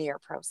a linear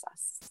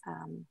process,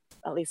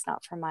 at least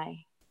not from my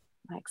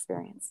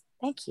experience.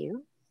 Thank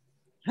you.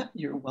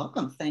 You're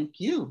welcome. Thank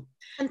you.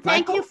 And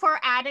thank you for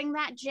adding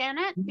that,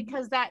 Janet,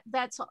 because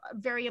that's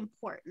very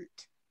important.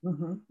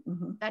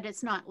 That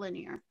it's not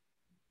linear.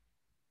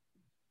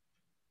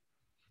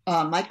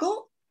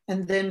 Michael,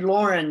 and then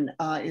Lauren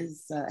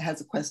has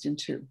a question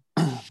too.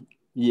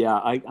 Yeah,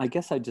 I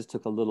guess I just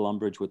took a little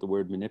umbrage with the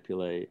word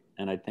manipulate,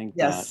 and I think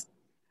that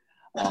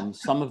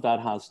some of that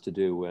has to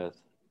do with,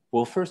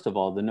 well, first of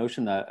all, the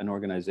notion that an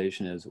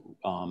organization is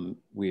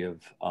we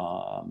have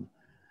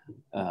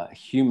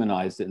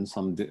humanized it in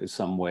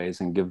some ways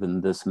and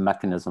given this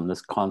mechanism,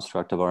 this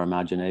construct of our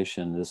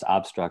imagination, this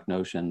abstract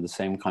notion, the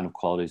same kind of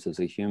qualities as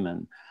a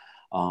human.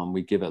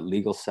 We give it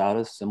legal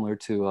status similar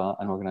to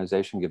an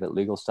organization, give it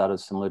legal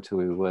status similar to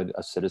we would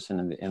a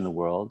citizen in the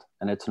world,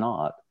 and it's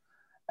not.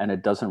 And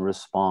it doesn't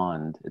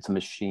respond. It's a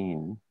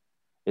machine.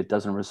 It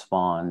doesn't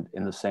respond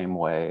in the same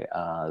way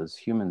as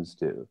humans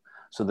do.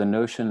 So the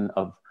notion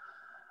of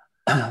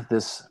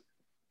this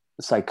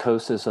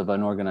psychosis of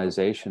an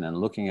organization and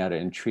looking at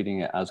it and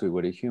treating it as we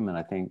would a human,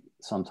 I think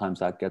sometimes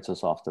that gets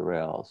us off the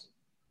rails.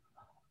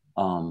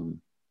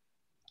 And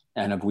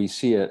if we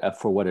see it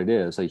for what it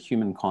is, a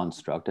human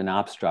construct, an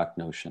abstract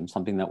notion,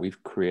 something that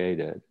we've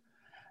created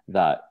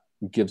that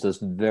gives us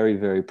very,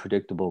 very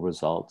predictable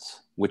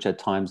results, which at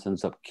times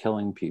ends up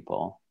killing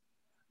people,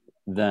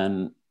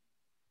 then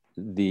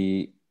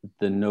the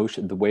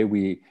notion, the way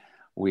we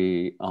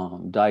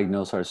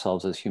diagnose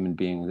ourselves as human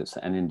beings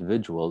and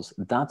individuals,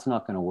 that's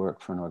not going to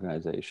work for an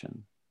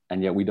organization.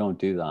 And yet we don't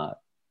do that.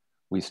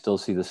 We still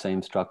see the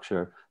same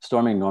structure,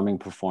 storming, norming,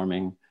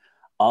 performing.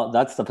 All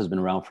that stuff has been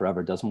around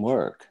forever. It doesn't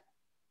work.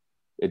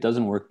 It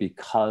doesn't work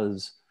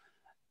because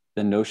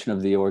the notion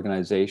of the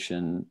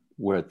organization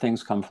where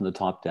things come from the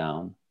top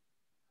down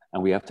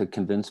and we have to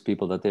convince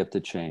people that they have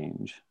to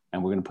change.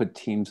 And we're going to put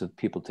teams of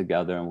people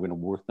together and we're going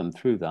to work them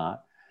through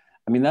that.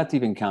 I mean, that's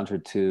even counter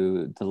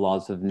to the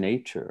laws of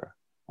nature.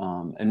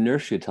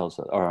 Inertia tells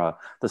us, or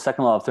the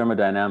second law of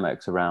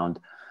thermodynamics around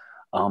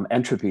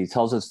entropy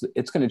tells us that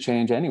it's going to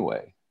change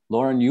anyway.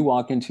 Lauren, you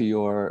walk into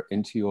your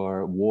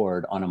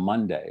ward on a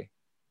Monday,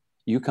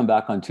 you come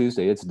back on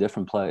Tuesday, it's a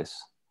different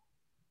place.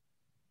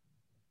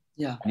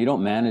 Yeah. And you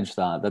don't manage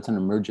that. That's an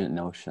emergent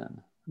notion.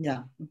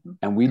 Yeah.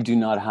 And we do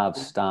not have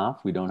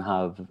staff. We don't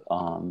have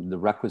the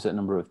requisite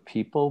number of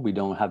people. We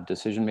don't have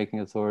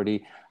decision-making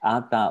authority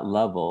at that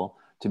level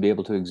to be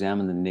able to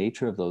examine the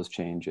nature of those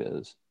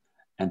changes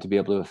and to be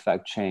able to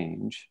affect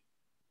change.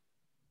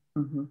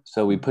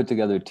 So we put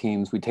together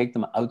teams, we take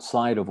them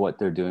outside of what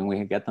they're doing,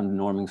 we get them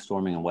norming,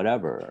 storming, and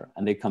whatever,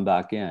 and they come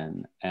back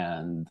in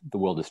and the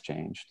world has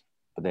changed,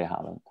 but they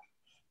haven't.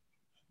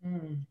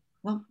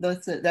 Well,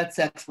 that's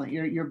excellent.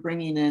 You're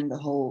bringing in the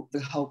whole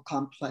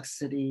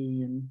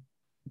complexity, and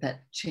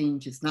that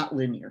change is not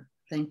linear.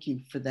 Thank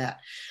you for that.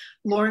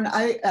 Lauren,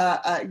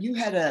 you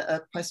had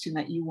a question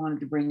that you wanted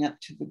to bring up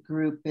to the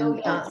group.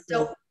 And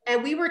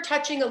and we were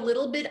touching a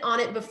little bit on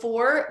it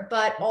before,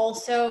 but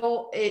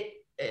also it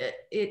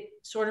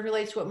sort of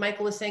relates to what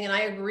Michael was saying, and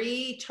I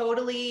agree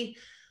totally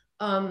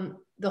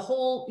the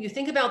whole, you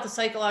think about the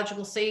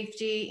psychological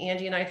safety,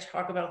 Andy and I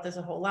talk about this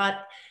a whole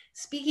lot.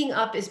 Speaking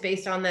up is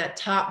based on that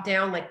top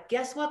down, like,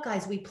 guess what,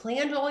 guys, we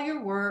planned all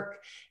your work,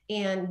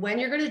 and when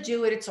you're going to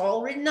do it, it's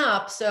all written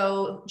up.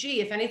 So,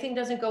 gee, if anything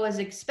doesn't go as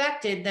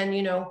expected, then,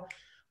 you know,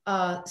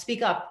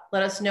 speak up,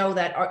 let us know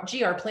that,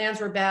 our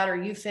plans were bad, or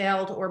you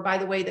failed, or by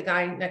the way, the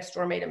guy next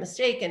door made a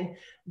mistake. And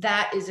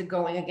that is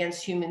going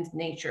against human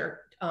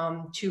nature,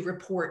 to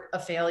report a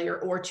failure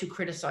or to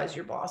criticize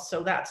your boss.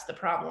 So that's the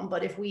problem.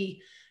 But if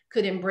we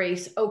could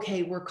embrace,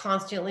 okay, we're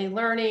constantly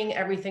learning,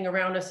 everything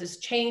around us is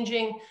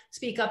changing.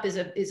 Speak up is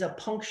a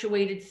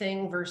punctuated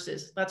thing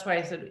versus, that's why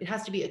I said it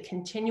has to be a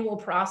continual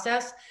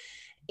process.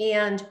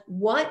 And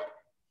what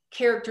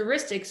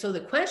characteristics, so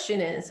the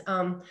question is,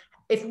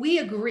 if we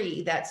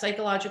agree that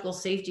psychological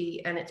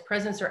safety and its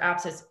presence or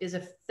absence is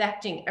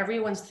affecting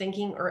everyone's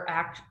thinking or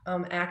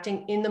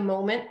acting in the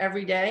moment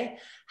every day,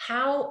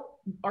 how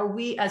are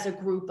we as a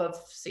group of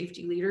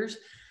safety leaders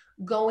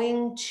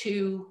going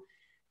to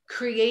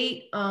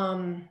create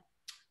an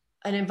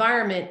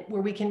environment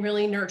where we can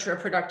really nurture a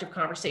productive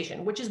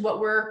conversation, which is what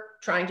we're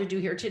trying to do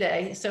here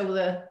today. So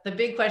the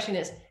big question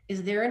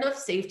is there enough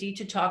safety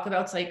to talk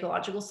about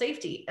psychological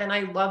safety? And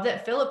I love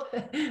that Philip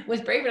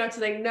was brave enough to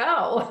say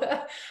no.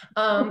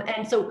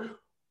 And so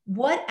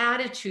what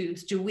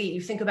attitudes do we,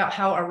 you think about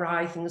how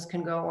awry things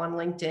can go on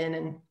LinkedIn,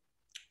 and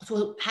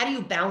so how do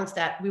you balance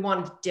that? We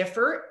want to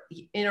differ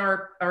in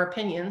our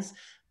opinions.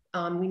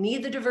 We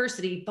need the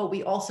diversity, but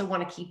we also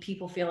want to keep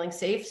people feeling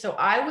safe. So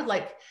I would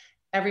like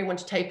everyone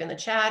to type in the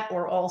chat,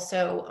 or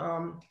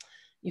also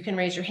you can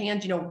raise your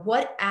hand, you know,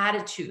 what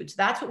attitudes,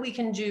 that's what we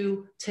can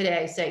do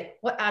today. Say,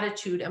 what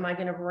attitude am I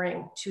going to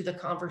bring to the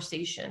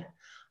conversation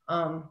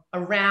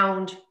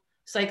around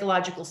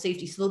psychological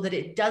safety, so that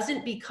it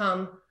doesn't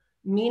become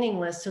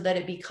meaningless, so that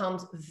it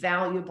becomes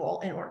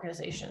valuable in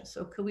organizations.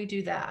 So could we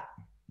do that?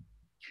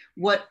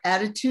 What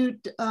attitude?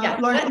 Yeah,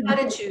 what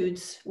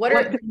attitudes?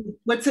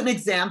 What's an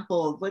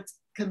example? What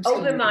comes?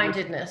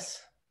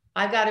 Open-mindedness.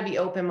 I've got to be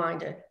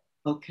open-minded.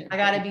 Okay. I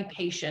got to be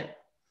patient.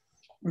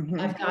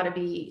 I've got to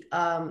be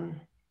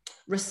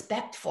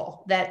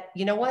respectful. That,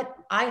 you know what,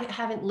 I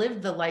haven't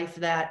lived the life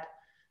that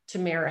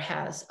Tamara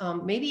has.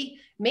 Maybe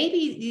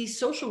these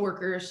social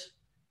workers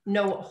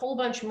know a whole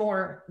bunch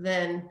more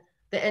than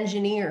the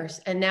engineers,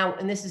 and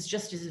this is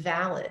just as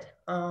valid.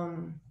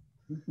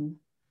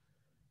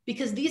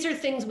 Because these are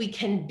things we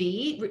can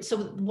be. So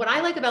what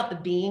I like about the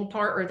being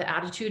part, or the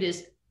attitude,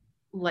 is,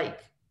 like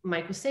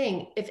Mike was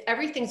saying, if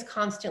everything's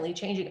constantly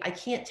changing, I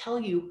can't tell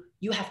you,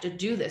 you have to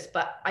do this,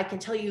 but I can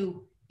tell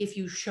you, if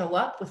you show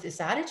up with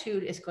this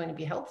attitude, it's going to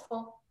be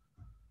helpful.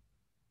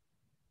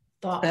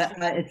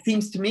 It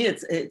seems to me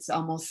it's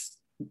almost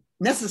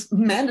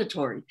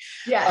mandatory.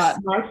 Yes.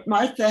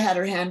 Martha had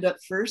her hand up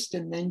first,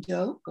 and then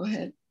Joe, go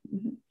ahead.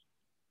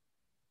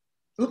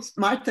 Oops,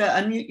 Martha,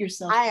 unmute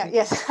yourself.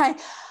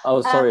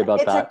 Oh, sorry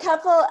about that. It's a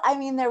couple, I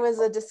mean, there was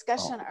a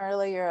discussion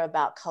earlier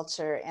about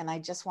culture, and I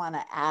just want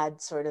to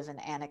add sort of an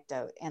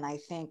anecdote. And I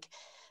think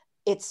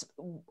it's,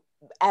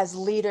 as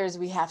leaders,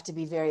 we have to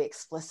be very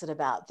explicit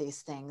about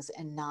these things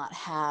and not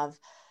have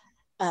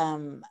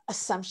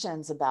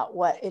assumptions about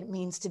what it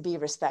means to be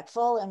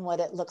respectful, and what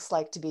it looks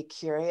like to be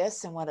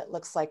curious, and what it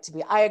looks like to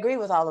be, I agree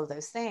with all of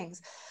those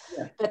things.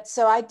 Yeah. But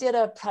so I did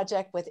a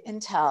project with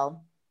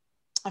Intel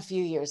a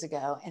few years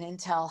ago, and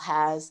Intel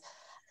has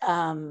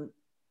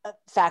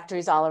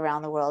factories all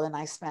around the world, and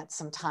I spent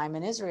some time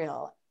in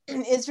Israel.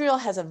 Israel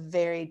has a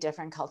very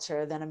different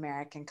culture than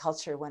American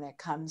culture when it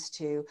comes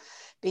to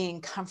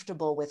being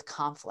comfortable with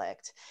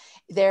conflict.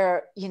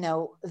 They're, you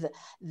know,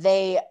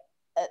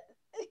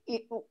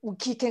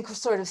 you can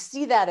sort of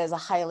see that as a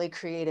highly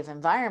creative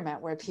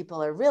environment where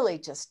people are really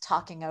just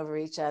talking over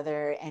each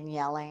other and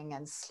yelling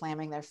and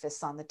slamming their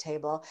fists on the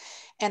table.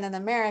 And an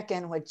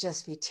American would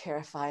just be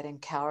terrified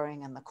and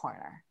cowering in the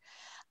corner,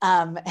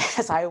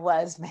 as I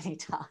was many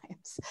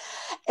times.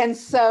 And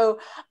so,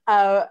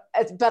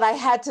 but I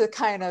had to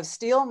kind of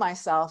steel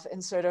myself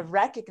and sort of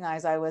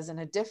recognize I was in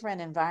a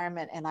different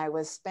environment, and I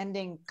was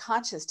spending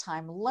conscious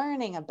time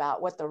learning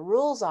about what the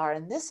rules are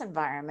in this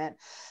environment,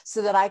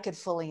 so that I could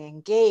fully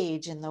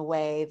engage in the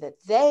way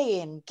that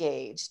they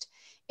engaged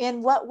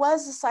in what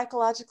was a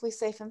psychologically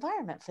safe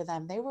environment for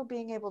them. They were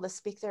being able to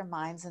speak their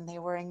minds, and they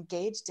were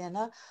engaged in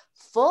a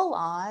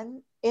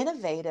full-on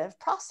innovative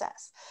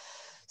process.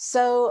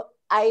 So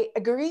I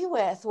agree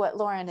with what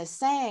Lauren is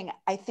saying.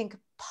 I think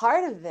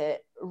part of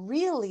it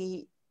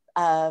really,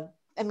 and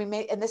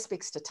this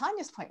speaks to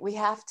Tanya's point, we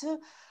have to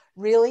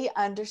really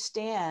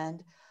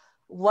understand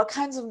what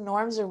kinds of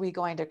norms are we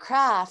going to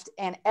craft,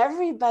 and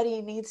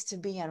everybody needs to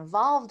be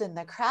involved in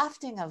the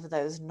crafting of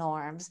those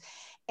norms,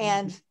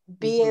 and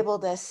be able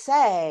to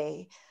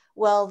say,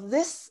 well,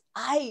 this,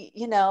 I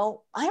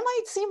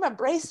might seem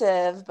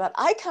abrasive, but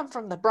I come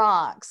from the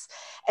Bronx,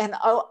 and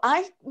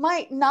I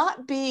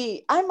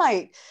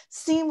might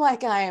seem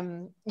like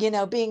I'm,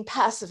 being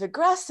passive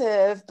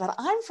aggressive, but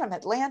I'm from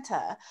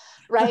Atlanta,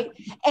 right?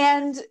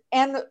 and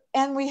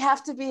we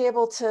have to be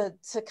able to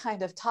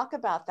kind of talk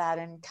about that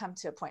and come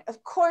to a point.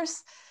 Of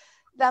course,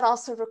 that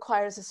also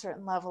requires a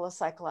certain level of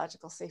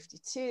psychological safety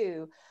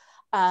too.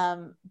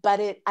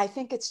 But I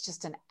think it's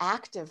just an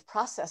active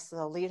process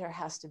that a leader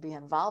has to be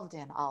involved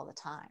in all the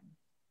time.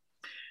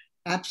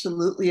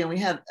 Absolutely. And we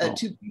have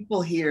two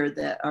people here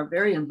that are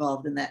very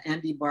involved in that,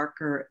 Andy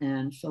Barker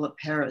and Philip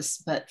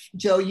Harris. But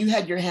Joe, you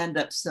had your hand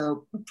up,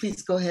 so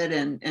please go ahead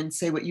and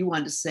say what you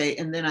wanted to say.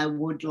 And then I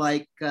would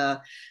like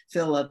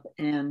Philip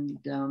and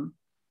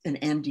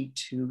Andy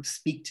to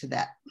speak to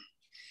that.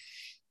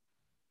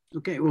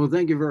 Okay, well,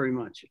 thank you very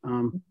much.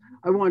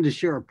 I wanted to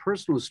share a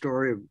personal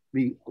story of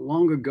me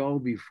long ago,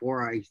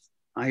 before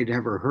I'd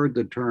ever heard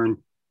the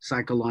term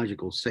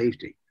psychological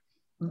safety.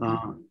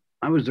 Mm-hmm.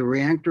 I was a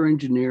reactor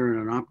engineer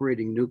in an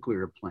operating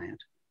nuclear plant.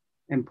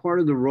 And part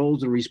of the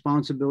roles and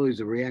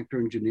responsibilities of reactor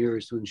engineer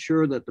is to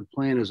ensure that the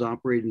plant is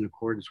operating in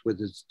accordance with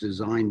its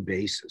design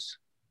basis.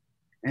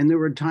 And there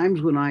were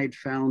times when I had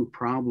found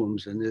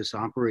problems in this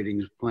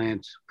operating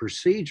plant's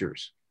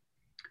procedures.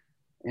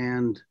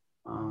 And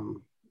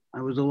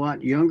I was a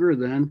lot younger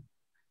then.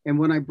 And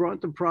when I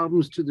brought the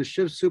problems to the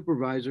shift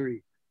supervisor,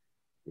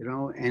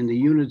 and the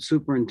unit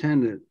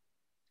superintendent,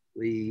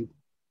 the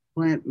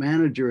plant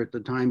manager at the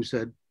time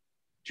said,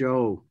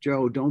 Joe,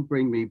 don't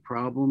bring me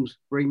problems,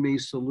 bring me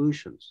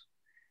solutions.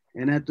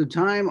 And at the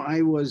time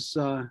I was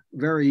I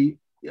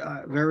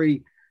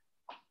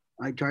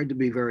tried to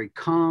be very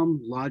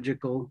calm,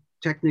 logical,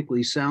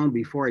 technically sound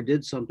before I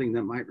did something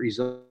that might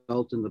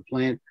result in the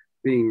plant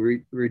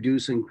being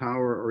reducing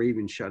power or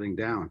even shutting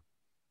down.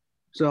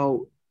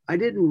 So I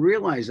didn't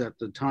realize at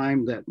the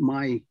time that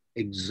my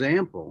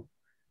example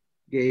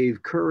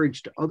gave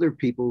courage to other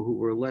people who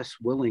were less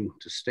willing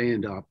to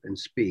stand up and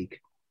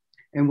speak.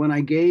 And when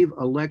I gave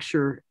a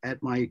lecture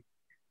at my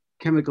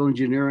chemical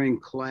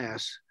engineering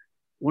class,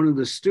 one of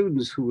the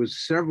students, who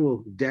was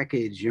several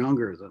decades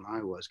younger than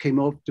I was, came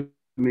up to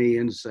me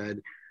and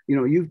said,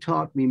 you've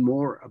taught me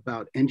more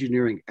about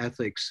engineering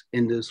ethics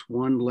in this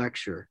one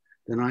lecture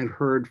than I've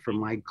heard from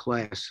my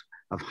class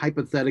of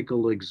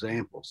hypothetical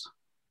examples.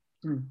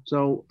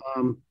 So,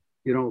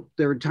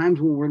 there are times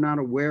when we're not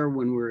aware,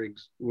 when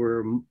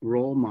we're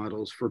role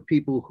models for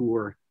people who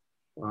are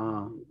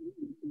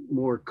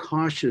more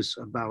cautious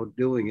about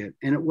doing it.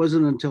 And it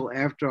wasn't until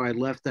after I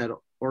left that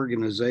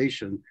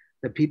organization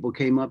that people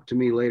came up to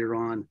me later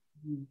on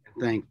and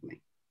thanked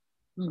me.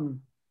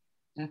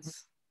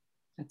 That's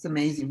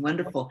amazing.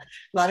 Wonderful.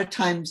 A lot of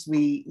times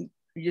we're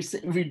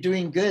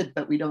doing good,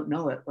 but we don't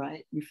know it,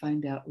 right? We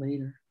find out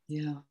later.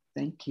 Yeah,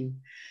 thank you.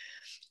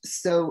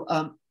 So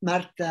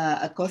Marta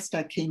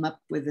Acosta came up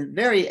with a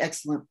very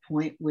excellent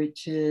point,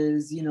 which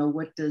is,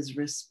 what does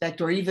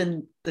respect, or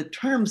even the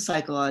term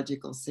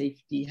psychological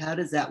safety, how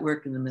does that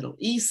work in the Middle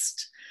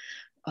East,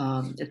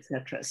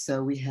 etc.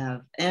 So we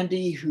have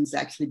Andy, who's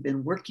actually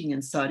been working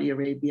in Saudi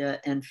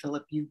Arabia, and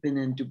Philip, you've been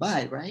in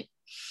Dubai, right?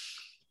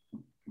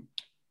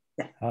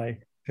 Yeah. Hi.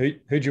 Who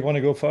do you want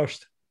to go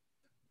first?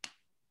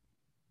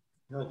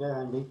 Go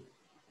there, Andy.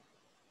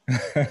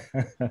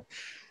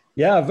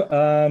 Yeah,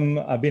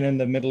 I've been in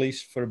the Middle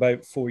East for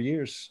about 4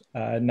 years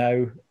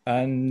now,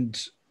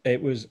 and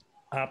it was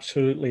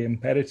absolutely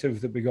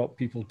imperative that we got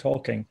people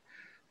talking,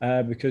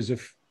 because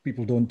if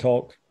people don't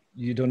talk,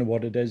 you don't know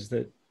what it is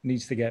that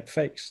needs to get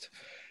fixed.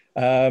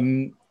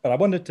 But I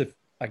wanted to,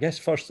 I guess,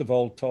 first of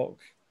all,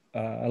 talk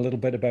a little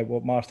bit about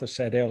what Martha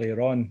said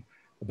earlier on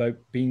about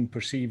being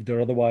perceived or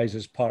otherwise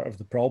as part of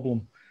the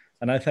problem.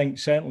 And I think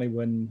certainly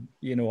when,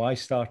 I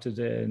started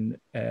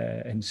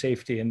in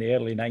safety in the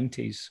early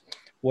 90s,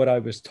 what I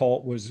was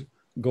taught was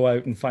go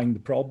out and find the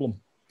problem.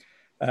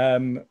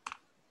 And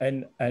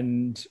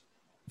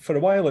for a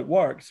while it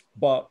worked,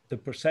 but the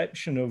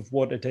perception of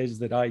what it is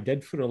that I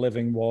did for a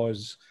living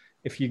was,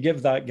 if you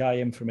give that guy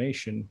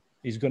information,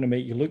 he's going to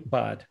make you look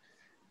bad.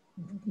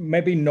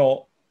 Maybe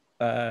not,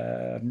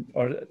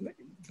 or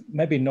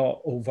maybe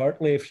not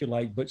overtly, if you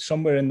like, but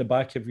somewhere in the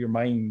back of your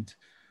mind,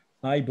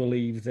 I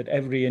believe that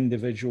every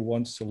individual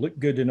wants to look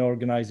good in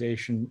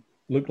organization,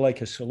 look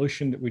like a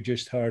solution that we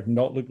just heard,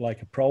 not look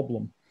like a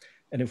problem.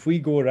 And if we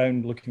go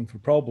around looking for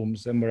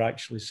problems, then we're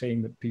actually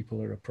saying that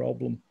people are a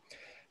problem.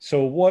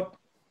 So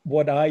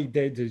what I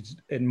did is,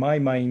 in my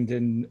mind,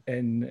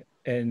 in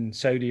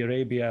Saudi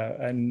Arabia,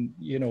 and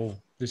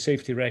the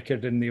safety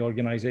record in the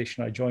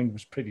organization I joined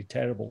was pretty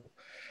terrible.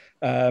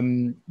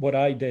 What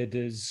I did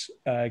is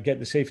get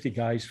the safety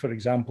guys, for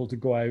example, to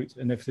go out,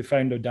 and if they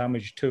found a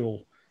damaged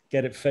tool,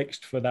 get it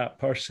fixed for that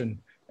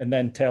person, and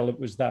then tell it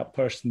was that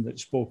person that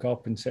spoke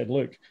up and said,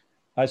 look,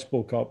 I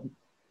spoke up,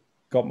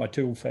 got my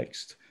tool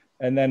fixed.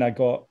 And then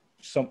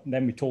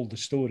then we told the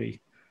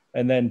story.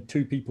 And then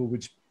two people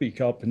would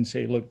speak up and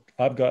say, look,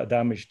 I've got a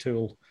damaged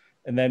tool.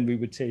 And then we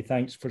would say,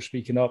 thanks for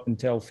speaking up, and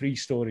tell 3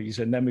 stories.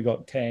 And then we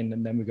got 10,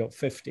 and then we got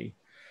 50.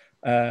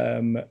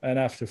 And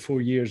after 4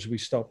 years, we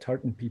stopped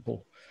hurting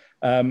people.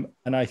 And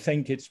I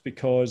think it's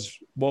because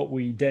what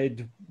we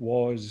did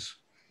was,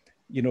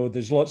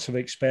 there's lots of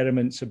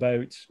experiments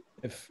about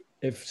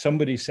if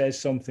somebody says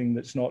something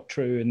that's not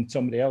true and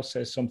somebody else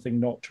says something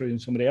not true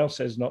and somebody else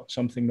says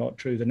something not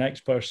true, the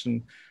next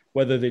person,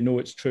 whether they know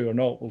it's true or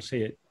not, will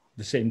say it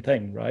the same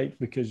thing, right?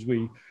 Because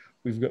we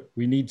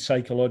we need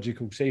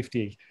psychological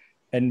safety,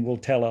 and we'll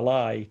tell a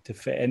lie to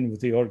fit in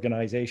with the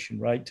organization,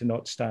 right? To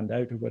not stand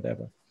out or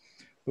whatever.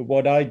 But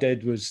what I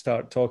did was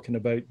start talking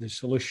about the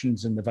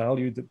solutions and the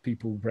value that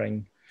people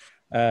bring,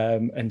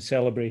 and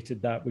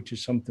celebrated that, which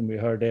is something we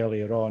heard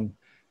earlier on.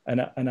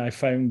 And I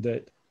found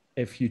that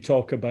if you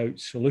talk about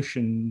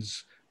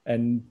solutions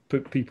and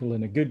put people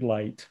in a good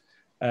light,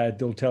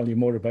 they'll tell you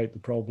more about the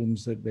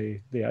problems that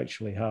they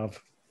actually have.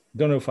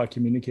 Don't know if I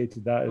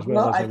communicated that as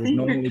well as I would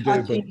normally do,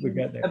 but we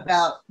get there.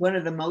 About one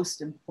of the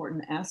most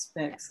important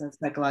aspects of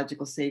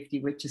psychological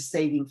safety, which is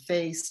saving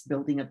face,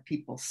 building up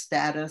people's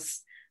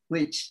status,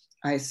 which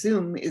I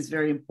assume is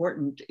very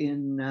important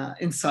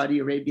in Saudi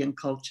Arabian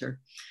culture.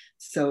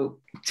 So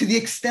to the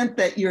extent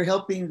that you're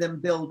helping them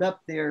build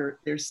up their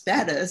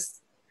status,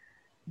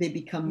 they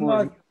become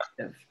more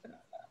effective.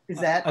 Is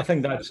that? I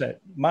think that's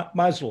it.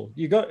 Maslow,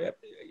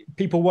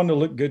 people want to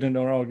look good in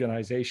our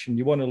organization.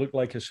 You want to look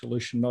like a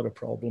solution, not a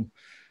problem.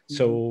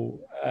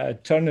 So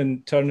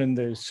turning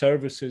the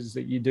services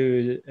that you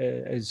do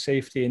as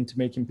safety into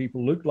making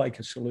people look like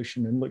a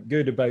solution and look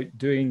good about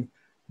doing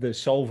the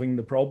solving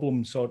the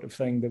problem sort of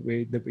thing that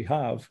we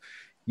have,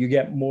 you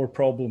get more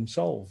problems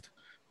solved,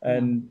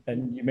 and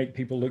you make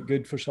people look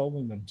good for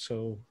solving them.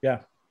 So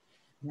yeah,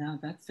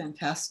 that's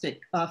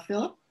fantastic.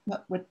 Philip,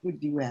 what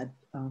would you add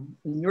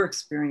in your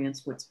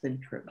experience? What's been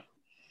true?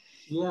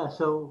 Yeah,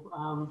 so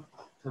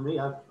for me,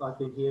 I've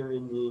been here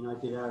in the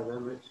United Arab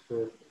Emirates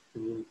for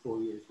nearly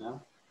 4 years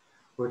now,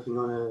 working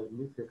on a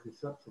nuclear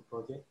construction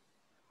project,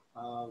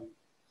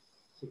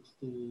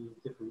 60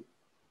 different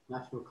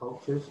national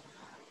cultures.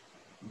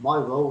 My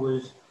role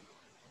was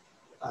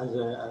as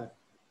a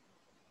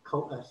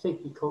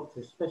safety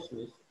culture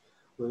specialist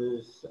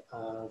was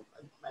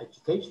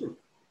education.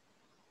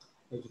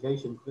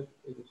 But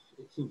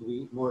it seemed to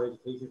be more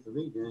education for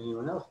me than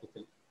anyone else, I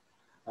think.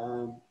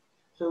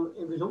 So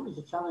it was always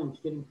a challenge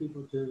getting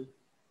people to,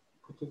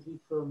 particularly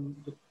from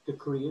the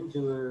Koreans,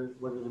 who are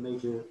one of the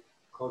major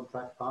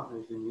contract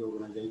partners in the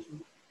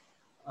organization,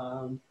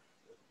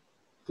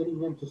 getting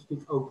them to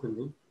speak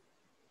openly.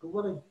 But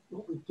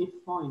what we did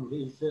find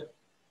is that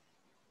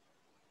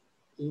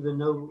even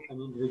though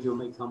an individual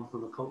may come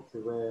from a culture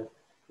where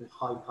there's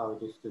high power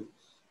distance,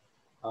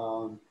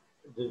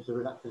 there's a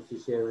reluctance to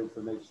share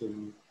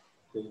information,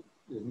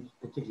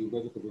 particularly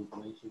negative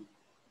information,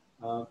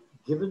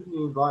 given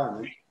the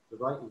environment, the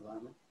right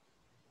environment,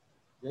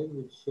 they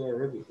would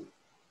share everything.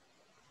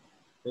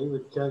 They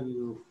would tell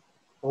you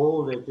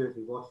all their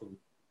dirty washing.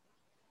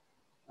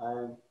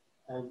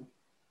 And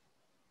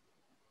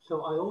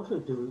so I also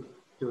do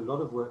a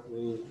lot of work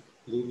with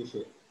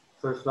leadership,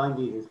 first line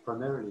leaders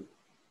primarily.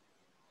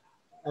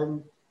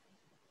 And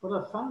what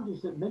I found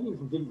is that many of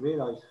them didn't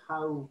realize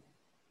how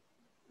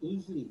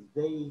easily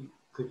they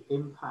could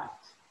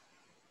impact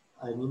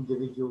an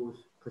individual's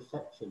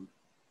perception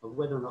of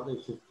whether or not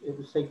it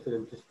was safe for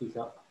them to speak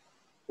up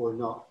or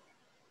not,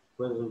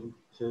 whether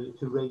to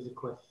raise a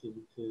question,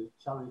 to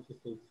challenge the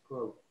status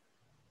quo.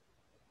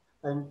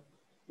 And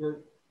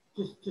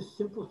just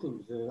simple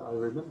things. I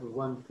remember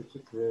one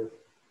particular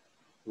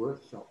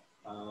workshop,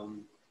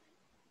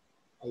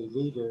 a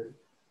leader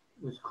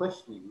was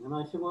questioning, and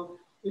I said, well,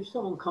 if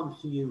someone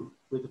comes to you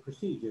with a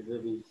procedure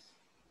that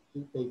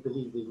they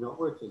believe is not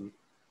working,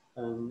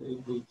 and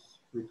it needs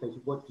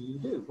replacement, what do you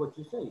do? What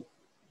do you say?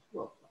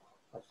 Well,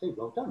 I say,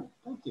 well done,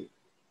 thank you.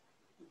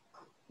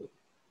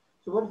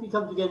 So what if he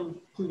comes again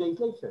 2 days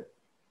later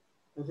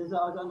and says,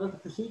 I've got another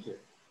procedure?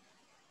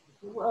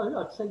 Well,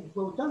 I'd say,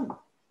 well done.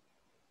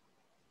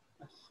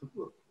 I said,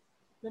 well.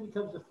 Then he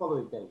comes the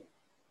following day,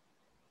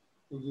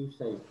 and you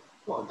say,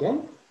 what,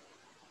 again?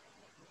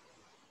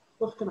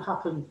 What's going to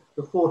happen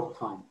the fourth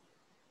time?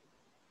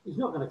 He's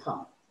not going to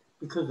come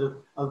because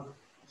of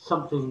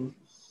something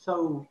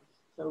so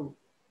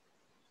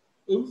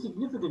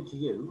insignificant to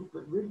you,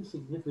 but really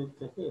significant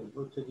to him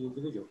or to the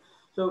individual.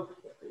 So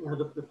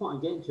the point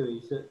I'm getting to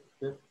is that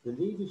the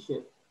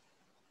leadership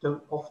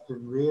don't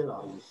often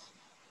realize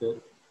that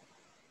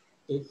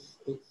it's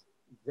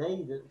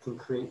they that can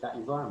create that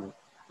environment.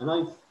 And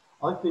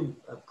I've been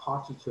a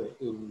party to it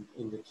in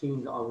the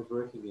team that I was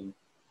working in,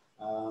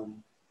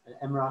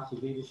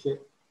 Emirati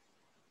leadership,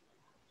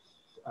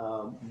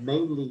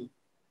 mainly,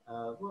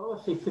 well,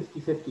 I'll say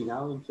 50-50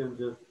 now in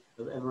terms of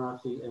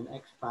Emirati and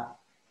expat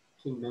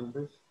team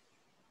members.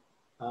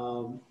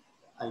 And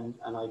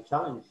I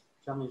challenged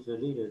the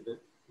leader that,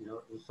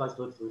 the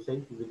psychological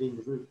safety within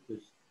the group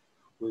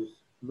was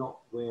not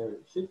where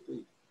it should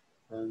be.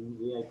 And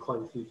we had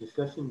quite a few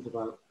discussions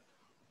about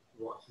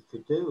what he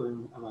could do.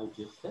 And I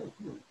just said,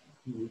 you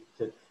need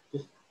to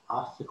just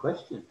ask the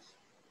questions.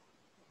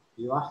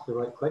 You ask the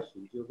right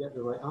questions, you'll get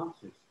the right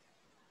answers.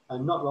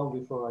 And not long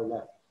before I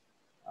left,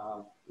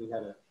 we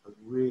had a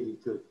really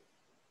good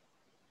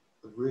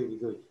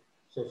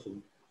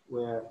session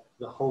where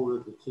the whole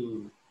of the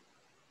team,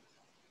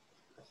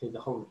 I say the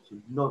whole of the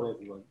team, not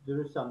everyone, there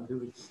are some who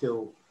would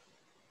still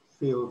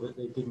feel that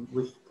they didn't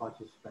wish to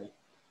participate.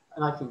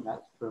 And I think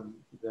that's from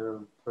their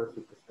own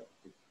personal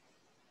perspective.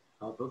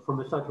 But from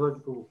a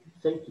psychological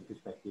safety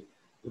perspective,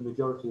 the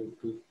majority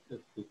of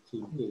the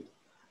team did.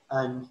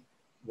 And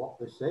what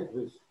was said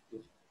was,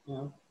 you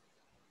know,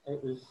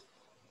 it was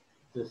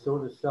the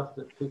sort of stuff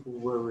that people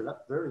were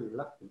very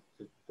reluctant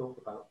to talk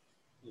about,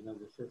 you know,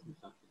 the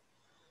circumstances.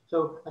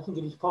 So I think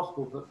it is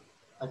possible, but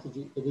I think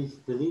it is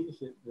the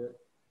leadership that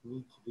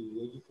need to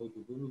be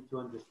educated. They need to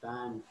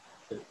understand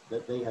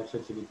that they have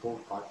such an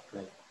important part to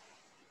play.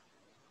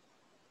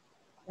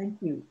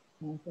 Thank you.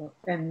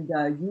 And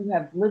you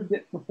have lived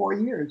it for 4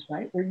 years,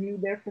 right? Were you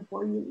there for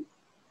 4 years?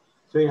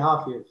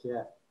 3.5 years,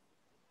 yeah.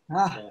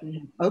 Yeah.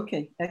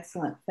 Okay,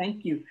 excellent.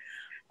 Thank you.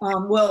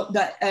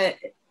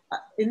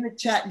 In the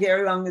chat,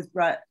 Gary Wong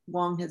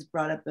has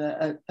brought up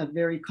a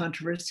very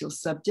controversial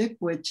subject,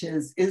 which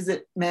is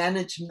it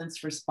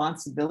management's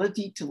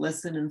responsibility to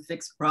listen and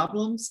fix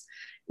problems?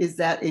 Is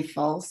that a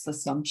false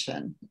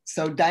assumption?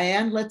 So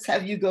Diane, let's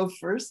have you go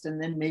first,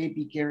 and then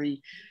maybe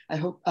Gary. I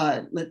hope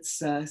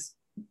let's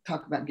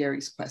talk about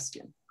Gary's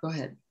question. Go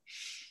ahead.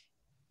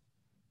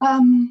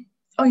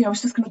 Oh yeah, I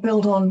was just going to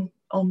build on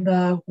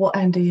what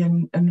Andy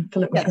and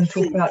Philip were going to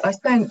talk about. I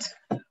spent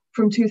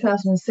from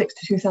 2006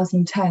 to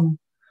 2010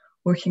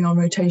 working on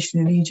rotation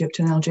in Egypt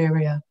and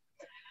Algeria.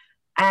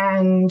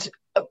 And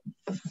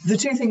the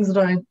two things that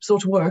I saw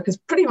to work is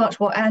pretty much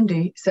what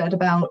Andy said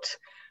about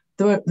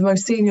the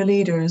most senior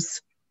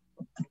leaders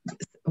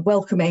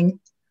welcoming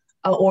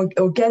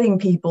or getting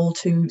people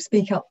to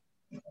speak up,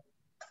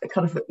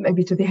 kind of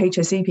maybe to the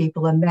HSE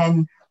people, and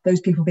then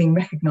those people being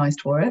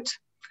recognized for it.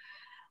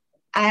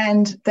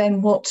 And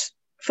then what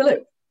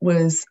Philip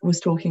was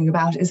talking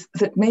about is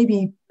that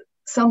maybe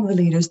some of the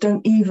leaders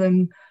don't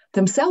even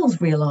themselves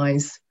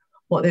realize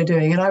what they're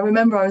doing. And I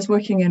remember I was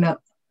working in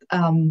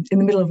the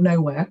middle of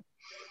nowhere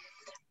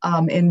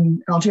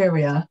in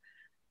Algeria,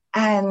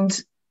 and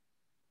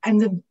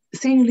the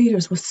senior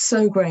leaders were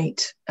so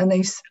great, and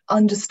they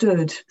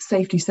understood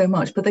safety so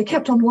much, but they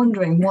kept on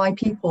wondering why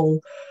people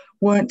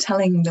weren't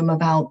telling them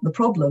about the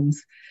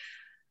problems.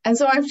 And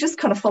so I've just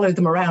kind of followed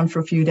them around for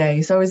a few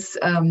days. I was,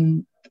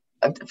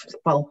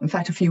 well, in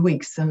fact, a few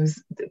weeks. So it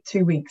was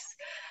 2 weeks.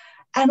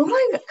 And what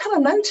I kind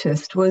of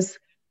noticed was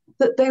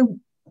that they were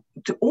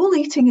all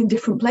eating in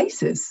different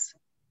places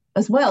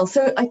as well.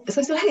 So I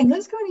said, hey,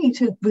 let's go and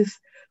eat it with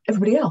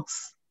everybody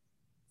else.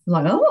 I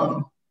was like,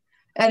 oh.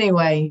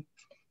 Anyway,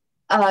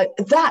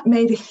 that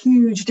made a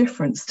huge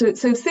difference.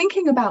 So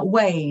thinking about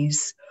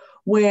ways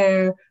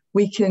where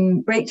we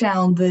can break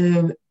down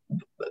the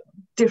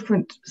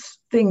different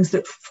things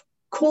that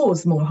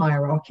cause more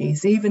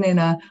hierarchies, even in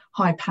a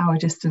high power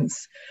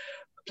distance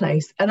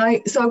place. And I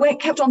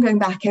kept on going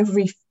back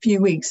every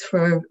few weeks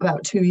for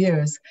about 2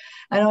 years.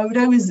 And I would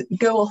always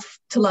go off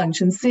to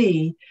lunch and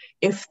see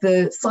if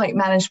the site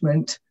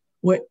management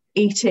were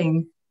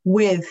eating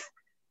with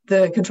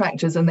the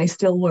contractors, and they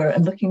still were,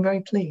 and looking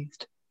very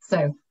pleased.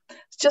 So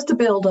it's just to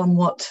build on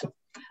what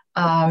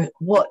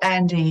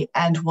Andy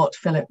and what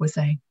Philip were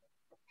saying.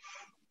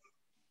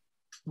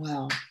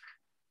 Wow.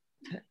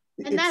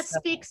 And that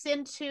speaks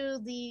into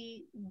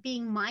the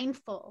being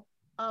mindful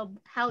of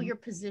how you're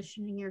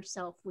positioning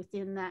yourself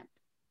within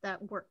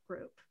that work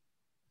group.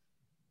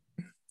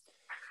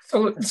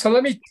 So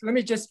let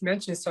me just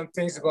mention some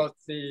things about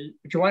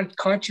if you want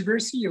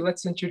controversy,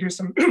 let's introduce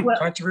some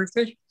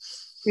controversy.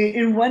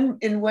 In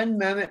one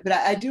moment, but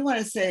I do want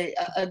to say,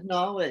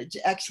 acknowledge,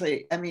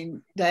 actually, I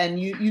mean, Diane,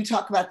 you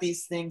talk about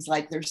these things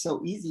like they're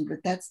so easy,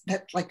 but that's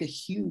like a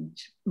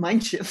huge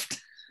mind shift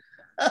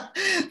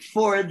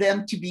for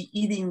them to be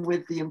eating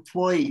with the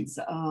employees.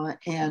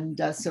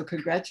 So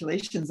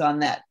congratulations on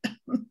that.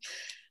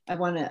 I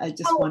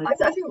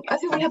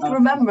think we have to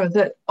remember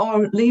that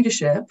our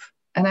leadership,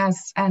 and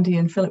as Andy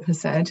and Philip has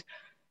said,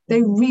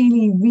 they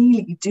really,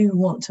 really do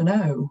want to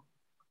know.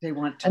 They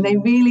want to. And they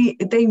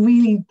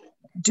really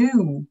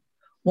do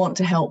want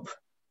to help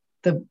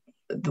the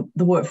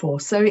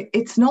workforce. So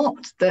it's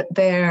not that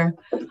they're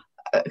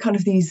kind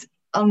of these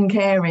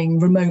uncaring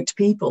remote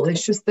people.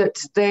 It's just that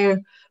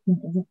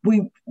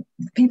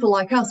people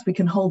like us, we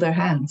can hold their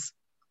hands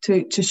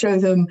to show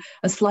them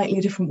a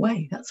slightly different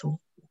way. That's all.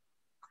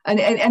 And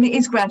it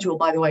is gradual,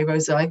 by the way,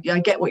 Rosa. I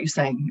get what you're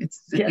saying.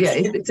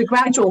 It's a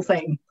gradual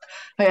thing.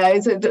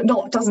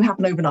 It doesn't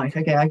happen overnight.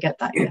 Okay, I get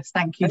that. Yes,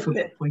 thank you for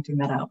pointing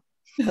that out.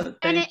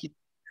 Thank you.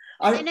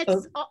 And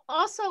it's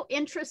also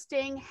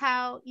interesting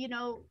how,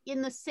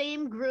 in the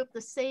same group, the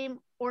same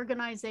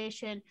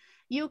organization,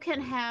 you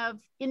can have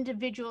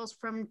individuals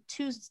from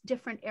two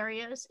different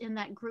areas in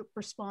that group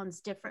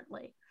responds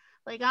differently.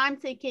 Like I'm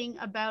thinking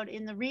about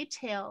in the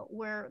retail,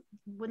 where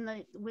when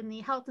the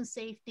health and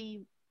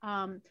safety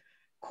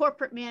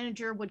corporate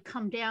manager would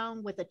come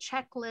down with a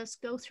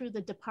checklist, go through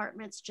the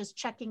departments, just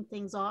checking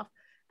things off.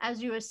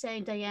 As you were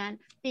saying, Diane,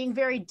 being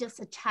very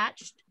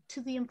disattached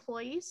to the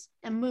employees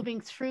and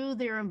moving through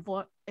their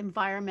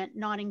environment,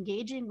 not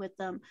engaging with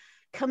them,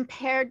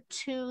 compared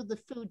to the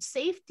food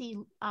safety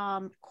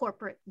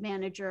corporate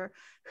manager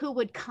who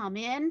would come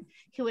in,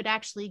 who would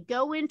actually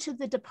go into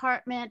the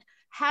department,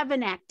 have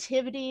an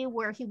activity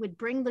where he would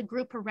bring the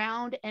group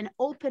around and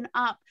open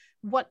up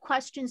what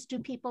questions do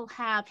people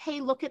have. Hey,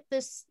 look at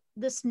this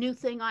this new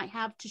thing I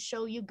have to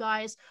show you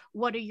guys.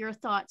 What are your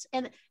thoughts?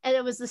 And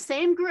it was the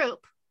same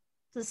group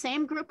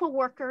of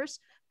workers,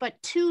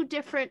 but two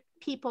different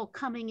people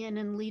coming in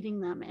and leading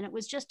them. And it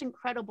was just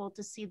incredible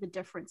to see the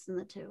difference in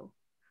the two.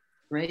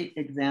 Great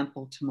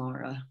example,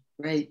 Tamara.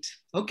 Great.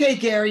 Okay,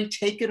 Gary,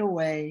 take it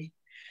away.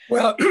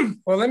 Well,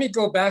 let me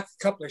go back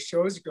a couple of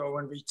shows ago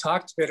when we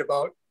talked a bit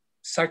about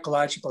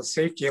psychological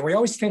safety. And we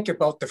always think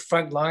about the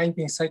front line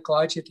being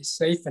psychologically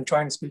safe and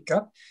trying to speak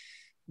up.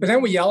 But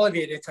then we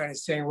elevated kind of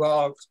saying,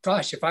 well,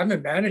 gosh, if I'm a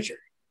manager,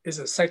 is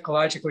it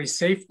psychologically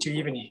safe to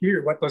even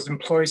hear what those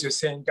employees are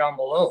saying down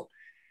below?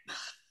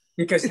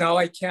 Because now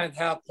I can't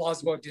have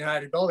plausible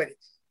deniability.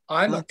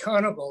 I'm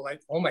accountable,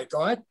 like, oh my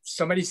God,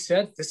 somebody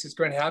said this is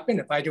going to happen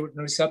if I don't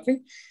know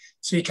something.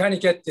 So you kind of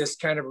get this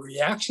kind of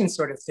reaction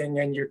sort of thing,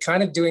 and you're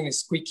kind of doing a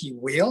squeaky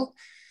wheel.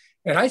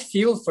 And I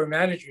feel for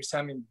managers,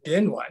 having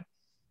been one,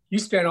 you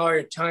spend all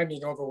your time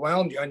being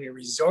overwhelmed, you're under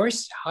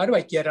resource. How do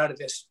I get out of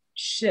this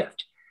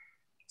shift?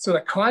 So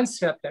the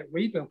concept that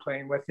we've been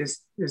playing with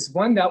is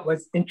one that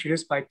was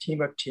introduced by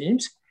Team of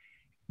Teams.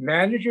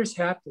 Managers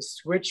have to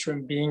switch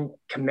from being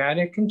command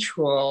and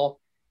control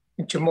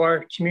into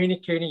more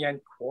communicating and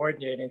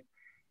coordinating.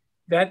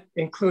 That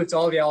includes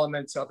all the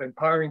elements of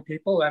empowering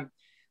people. And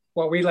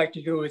what we like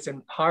to do is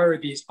empower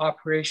these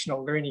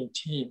operational learning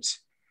teams.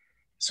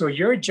 So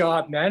your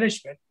job,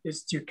 management,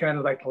 is to kind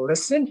of like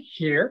listen,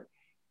 hear,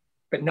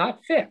 but not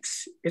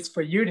fix. It's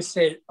for you to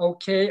say,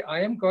 okay, I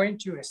am going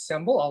to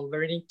assemble a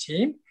learning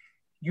team.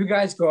 You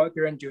guys go out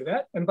there and do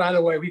that. And by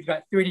the way, we've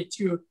got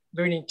 32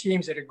 learning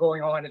teams that are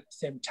going on at the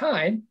same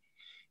time.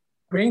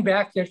 Bring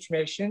back the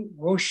information.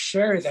 We'll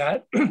share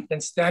that in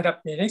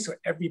stand-up meetings so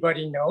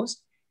everybody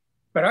knows.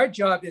 But our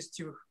job is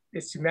to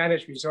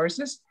manage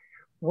resources.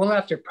 We'll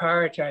have to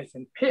prioritize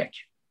and pick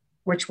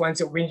which ones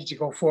that we need to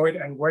go forward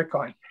and work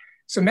on.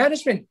 So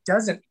management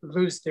doesn't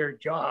lose their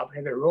job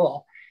and their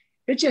role.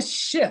 It just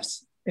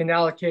shifts in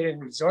allocating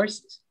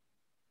resources.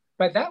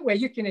 But that way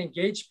you can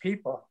engage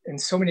people in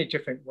so many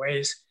different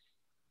ways.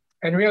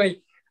 And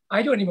really,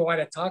 I don't even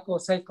want to talk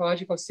about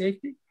psychological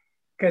safety,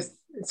 because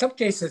in some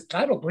cases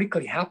that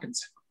obliquely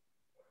happens.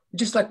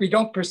 Just like we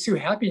don't pursue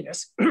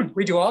happiness,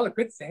 we do all the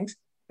good things.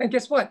 And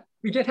guess what?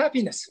 We get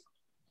happiness.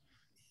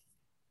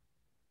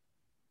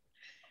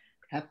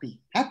 Happy.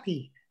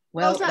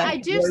 Well, I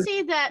do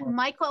see that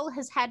Michael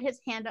has had his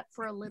hand up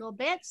for a little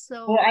bit.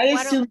 So well, I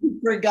assume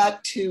you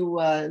forgot to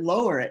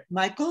lower it.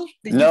 Michael?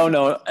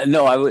 No.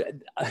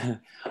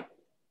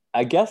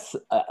 I guess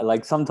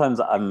like sometimes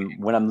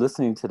when I'm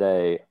listening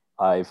today,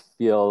 I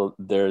feel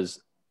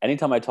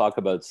anytime I talk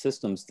about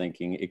systems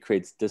thinking, it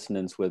creates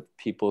dissonance with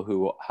people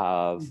who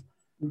have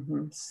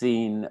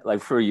seen,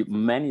 like for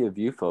many of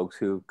you folks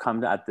who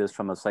come at this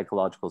from a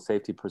psychological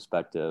safety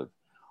perspective.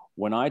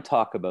 When I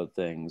talk about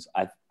things,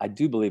 I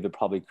do believe it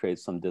probably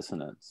creates some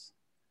dissonance.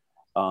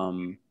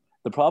 The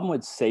problem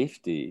with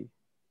safety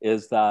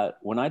is that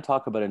when I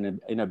talk about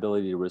an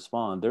inability to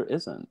respond, there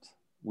isn't.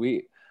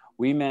 We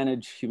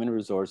manage human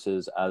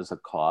resources as a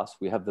cost.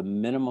 We have the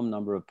minimum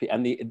number of people,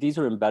 and these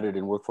are embedded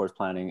in workforce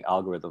planning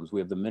algorithms. We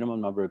have the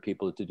minimum number of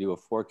people to do a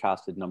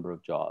forecasted number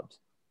of jobs.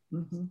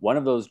 One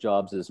of those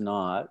jobs is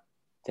not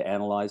to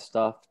analyze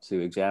stuff, to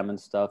examine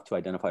stuff, to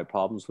identify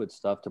problems with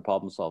stuff, to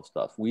problem solve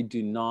stuff.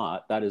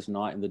 That is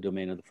not in the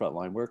domain of the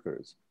frontline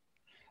workers.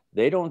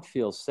 They don't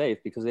feel safe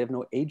because they have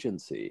no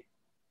agency.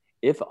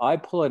 If I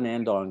pull an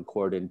andon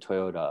cord in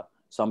Toyota,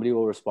 somebody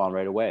will respond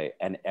right away.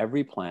 And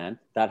every plant,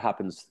 that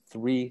happens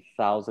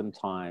 3,000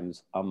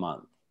 times a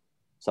month.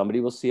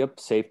 Somebody will see a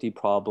safety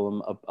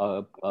problem,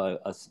 a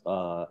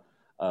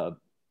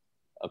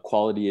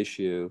quality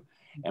issue.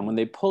 And when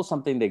they pull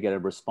something, they get a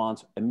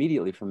response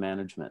immediately from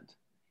management.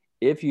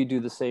 If you do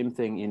the same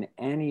thing in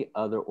any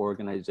other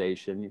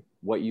organization,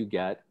 what you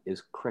get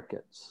is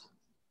crickets.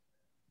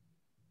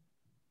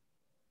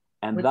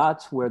 And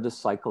that's where the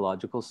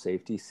psychological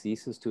safety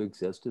ceases to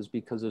exist, is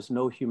because there's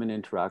no human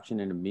interaction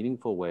in a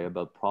meaningful way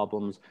about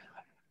problems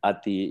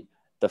at the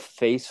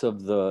face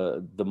of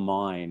the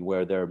mind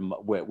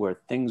where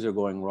things are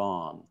going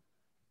wrong.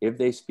 If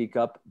they speak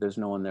up, there's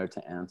no one there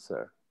to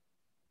answer.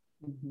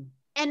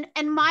 And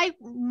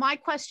my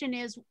question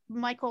is,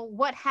 Michael,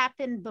 what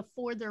happened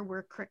before there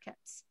were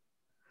crickets?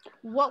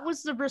 What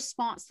was the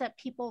response that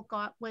people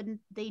got when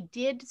they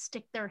did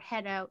stick their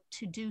head out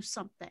to do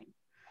something?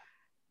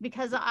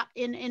 Because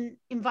in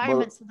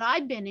environments that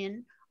I've been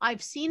in,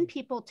 I've seen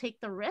people take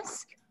the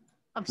risk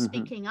of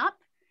speaking up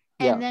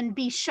and then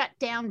be shut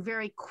down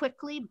very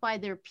quickly by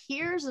their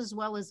peers as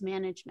well as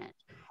management.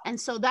 And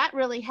so that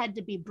really had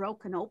to be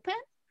broken open,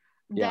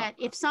 that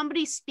if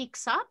somebody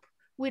speaks up,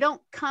 we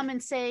don't come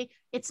and say,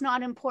 it's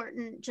not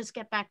important, just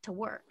get back to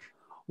work.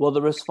 Well,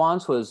 the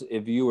response was,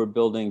 if you were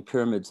building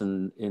pyramids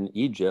in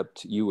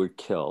Egypt, you were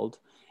killed.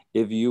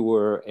 If you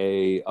were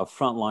a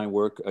frontline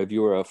worker, if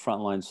you were a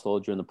frontline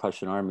soldier in the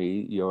Prussian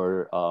army,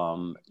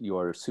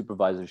 your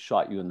supervisor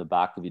shot you in the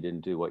back if you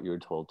didn't do what you were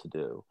told to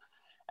do.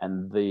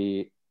 And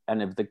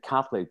if the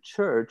Catholic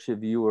Church,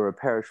 if you were a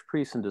parish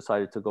priest and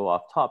decided to go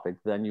off topic,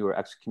 then you were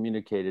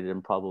excommunicated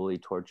and probably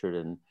tortured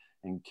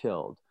and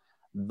killed.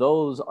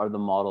 Those are the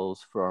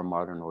models for our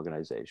modern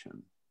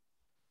organization.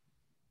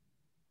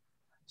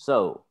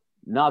 So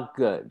not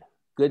good.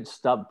 Good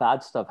stuff,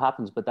 bad stuff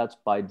happens, but that's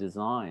by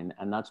design.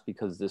 And that's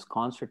because this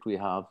construct we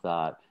have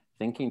that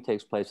thinking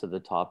takes place at the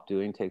top,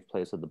 doing takes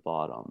place at the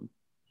bottom,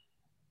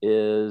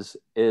 is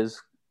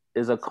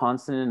a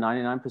constant in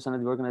 99%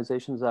 of the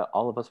organizations that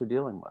all of us are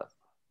dealing with.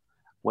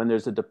 When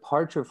there's a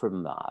departure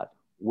from that,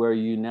 where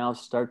you now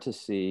start to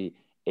see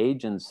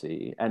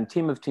agency, and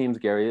Team of Teams,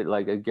 Gary,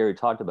 like Gary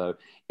talked about,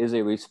 is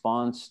a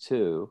response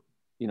to,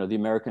 you know, the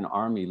American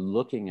Army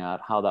looking at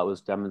how that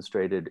was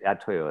demonstrated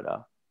at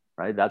Toyota,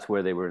 right? That's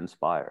where they were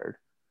inspired.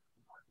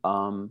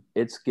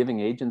 It's giving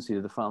agency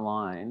to the front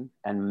line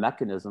and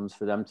mechanisms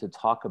for them to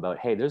talk about,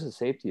 hey, there's a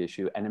safety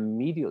issue, and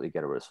immediately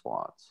get a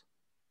response.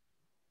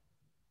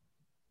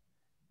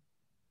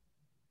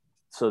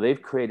 So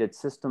they've created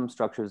system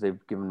structures,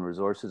 they've given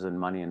resources and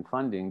money and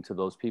funding to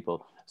those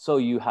people. So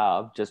you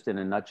have, just in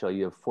a nutshell,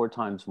 you have 4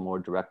 times more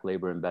direct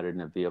labor embedded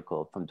in a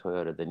vehicle from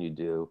Toyota than you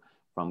do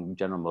from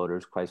General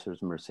Motors,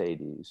 Chrysler's,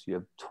 Mercedes. You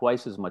have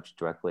twice as much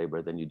direct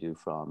labor than you do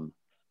from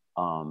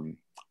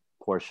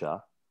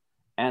Porsche,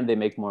 and they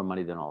make more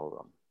money than all of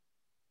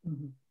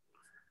them.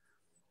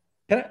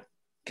 Mm-hmm.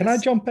 Can I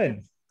jump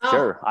in?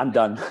 Sure, I'm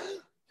done.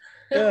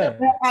 Yeah.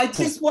 I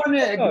just want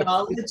to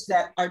acknowledge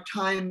that our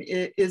time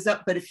is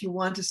up, but if you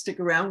want to stick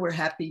around, we're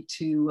happy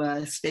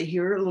to stay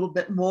here a little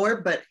bit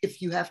more, but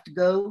if you have to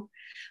go,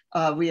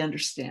 we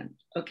understand.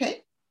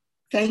 Okay.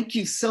 Thank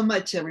you so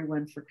much,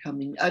 everyone, for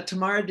coming.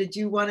 Tamara, did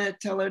you want to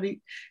tell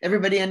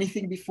everybody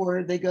anything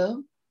before they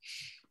go?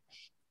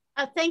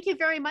 Thank you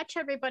very much,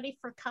 everybody,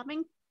 for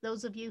coming.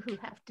 Those of you who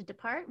have to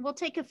depart, we'll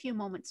take a few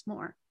moments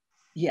more.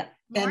 Yeah,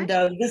 and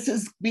this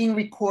is being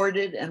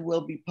recorded and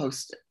will be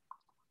posted.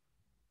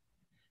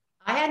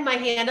 I had my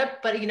hand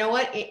up, but you know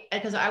what?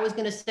 Because I was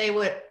going to say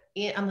what,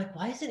 I'm like,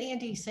 why isn't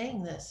Andy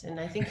saying this? And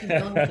I think he's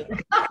going to.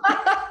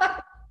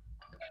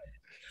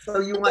 So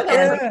you want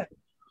Andy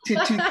to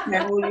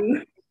tell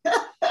you?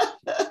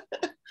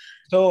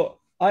 So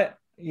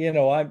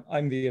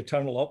I'm the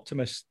eternal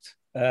optimist,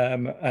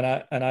 and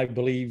I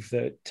believe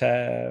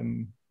that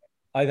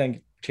I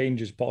think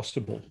change is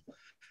possible.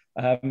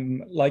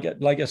 Like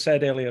I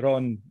said earlier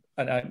on,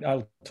 and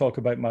I'll talk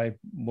about my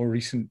more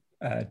recent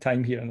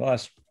time here in the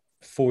last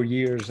 4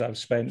 years I've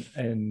spent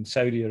in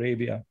Saudi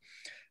Arabia.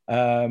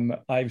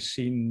 I've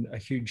seen a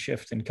huge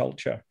shift in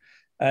culture,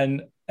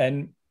 and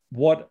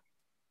what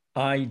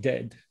I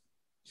did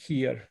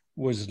here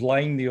was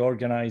line the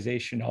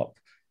organization up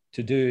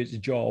to do its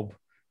job,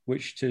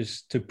 which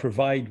is to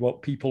provide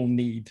what people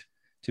need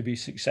to be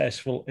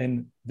successful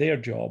in their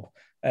job.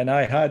 And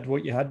I had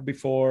what you had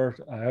before.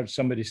 I heard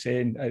somebody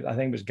saying, I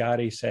think it was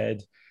Gary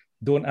said,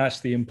 don't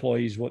ask the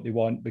employees what they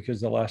want,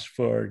 because they'll ask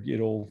for,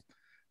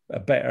 a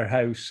better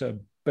house, a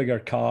bigger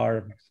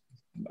car,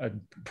 a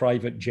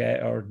private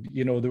jet, or,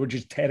 they were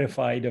just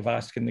terrified of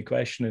asking the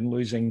question and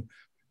losing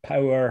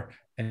power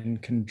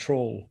and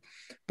control.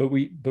 But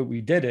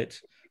we did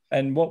it.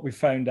 And what we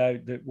found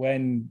out that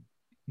when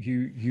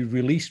you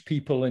released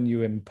people and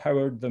you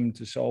empowered them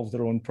to solve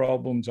their own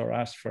problems or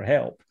ask for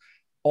help,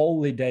 all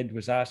they did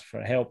was ask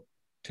for help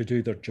to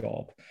do their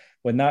job.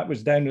 When that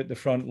was down at the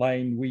front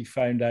line, we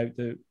found out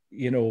that,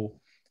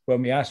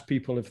 when we asked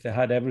people if they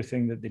had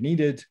everything that they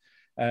needed,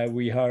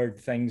 we heard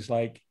things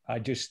like, I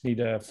just need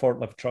a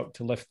forklift truck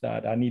to lift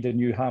that. I need a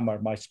new hammer.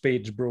 My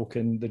spade's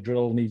broken. The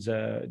drill needs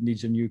a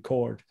new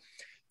cord.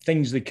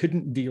 Things they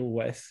couldn't deal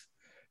with,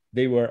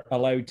 they were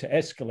allowed to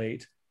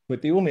escalate,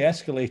 but they only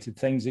escalated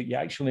things that you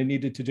actually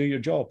needed to do your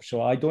job.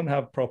 So I don't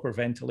have proper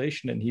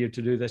ventilation in here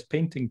to do this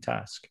painting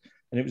task.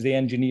 And it was the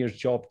engineer's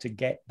job to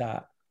get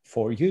that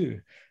for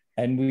you.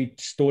 And we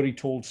story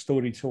told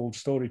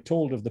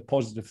of the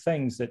positive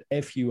things that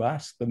if you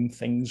ask them,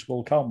 things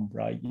will come,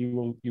 right?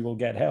 You will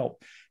get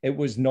help. It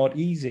was not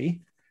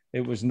easy.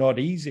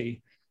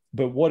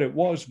 But what it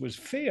was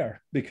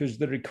fair, because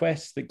the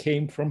requests that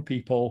came from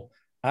people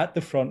at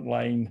the front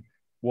line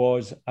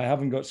was, I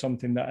haven't got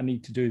something that I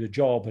need to do the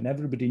job. And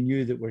everybody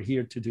knew that we're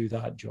here to do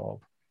that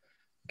job.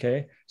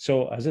 Okay.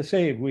 So as I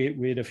say,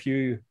 we had a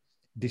few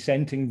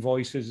dissenting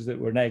voices that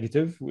were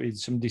negative, with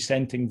some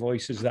dissenting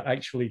voices that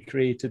actually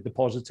created the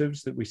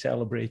positives that we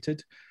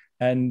celebrated,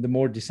 and the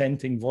more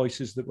dissenting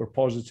voices that were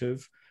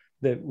positive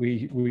that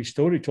we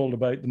story told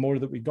about, the more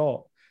that we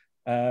got.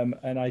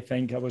 And I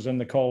think I was on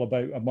the call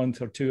about a month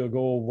or two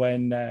ago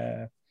when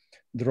the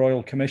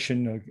Royal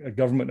Commission, a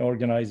government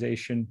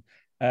organisation,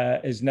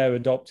 is now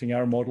adopting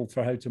our model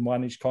for how to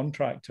manage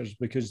contractors,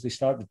 because they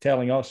started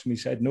telling us, and we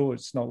said, no,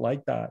 it's not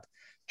like that.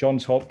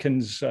 Johns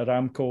Hopkins,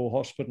 Aramco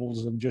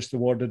hospitals have just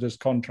awarded us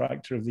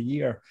Contractor of the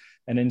Year.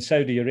 And in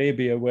Saudi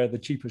Arabia, where the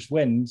cheapest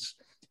wins,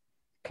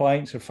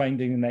 clients are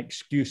finding an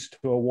excuse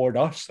to award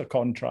us a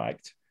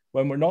contract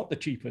when we're not the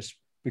cheapest,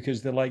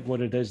 because they like what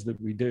it is that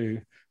we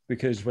do.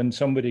 Because when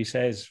somebody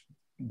says,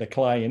 the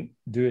client,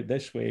 do it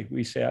this way,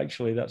 we say,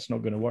 actually, that's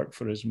not going to work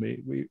for us.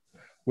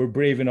 We're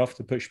brave enough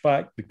to push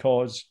back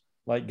because,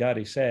 like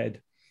Gary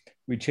said,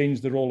 we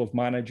changed the role of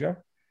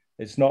manager.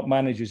 It's not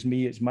managers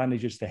me, it's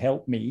managers to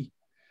help me.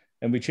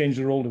 and we change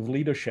the role of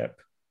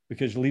leadership,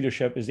 because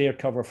leadership is air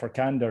cover for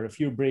candor. If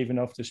you're brave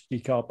enough to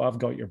speak up, I've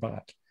got your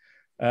back.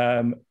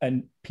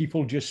 And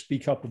people just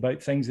speak up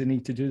about things they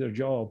need to do their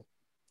job.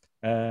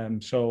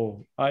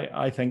 So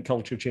I think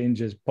culture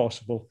change is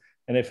possible.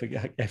 And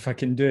if I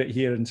can do it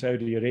here in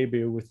Saudi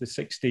Arabia with the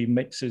 60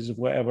 mixes of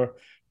whatever,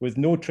 with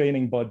no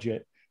training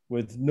budget,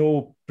 with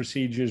no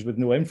procedures, with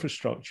no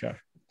infrastructure,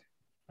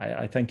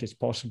 I think it's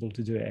possible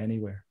to do it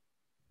anywhere.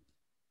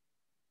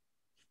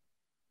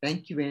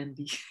 Thank you,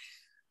 Andy.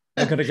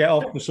 I'm going to get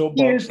off the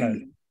soapbox now.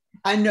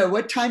 I know.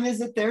 What time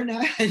is it there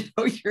now? I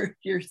know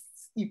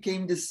you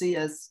came to see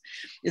us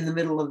in the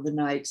middle of the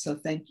night, so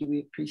thank you. We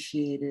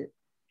appreciate it.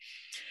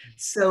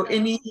 So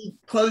any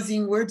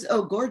closing words?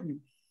 Oh,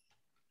 Gordon,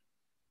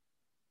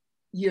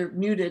 you're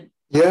muted.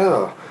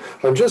 Yeah,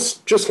 I'm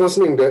just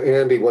listening to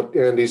Andy, what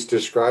Andy's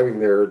describing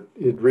there.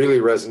 It really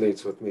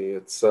resonates with me.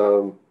 It's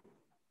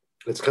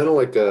kind of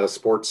like a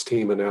sports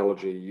team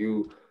analogy.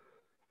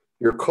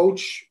 Your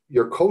coach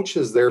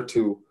is there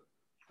to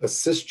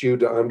assist you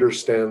to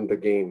understand the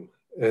game.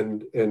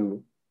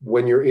 And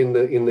when you're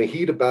in the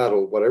heat of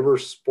battle, whatever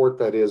sport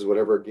that is,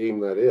 whatever game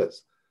that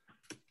is,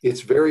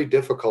 it's very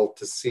difficult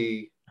to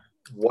see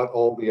what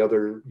all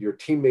your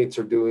teammates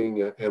are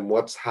doing and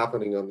what's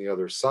happening on the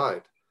other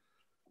side.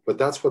 But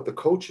that's what the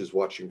coach is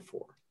watching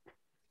for.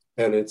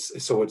 And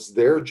it's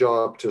their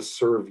job to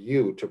serve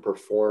you to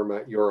perform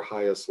at your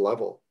highest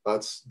level.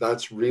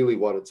 That's really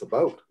what it's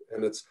about.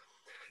 And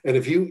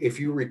if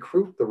you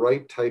recruit the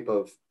right type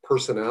of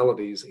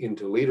personalities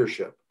into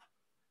leadership,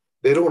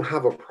 they don't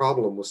have a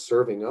problem with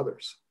serving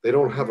others. They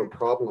don't have a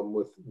problem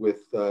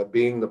with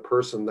being the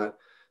person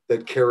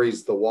that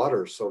carries the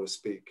water, so to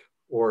speak,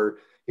 or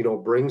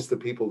brings the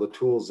people the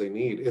tools they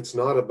need. It's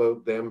not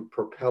about them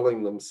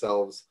propelling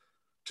themselves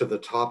to the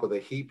top of the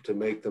heap to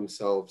make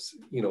themselves,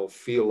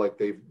 feel like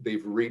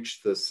they've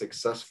reached the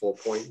successful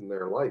point in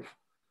their life.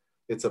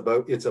 It's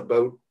about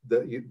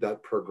that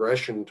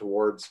progression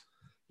towards,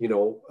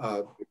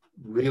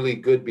 really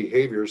good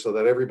behavior, so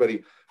that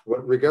everybody,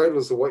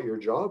 regardless of what your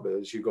job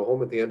is, you go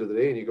home at the end of the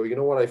day and you go, you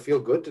know what, I feel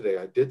good today.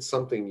 I did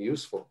something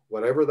useful,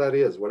 whatever that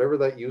is, whatever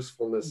that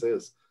usefulness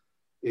is.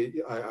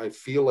 I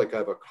feel like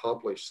I've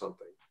accomplished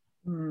something.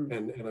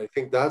 And I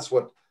think that's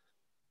what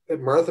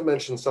Martha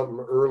mentioned.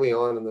 Something early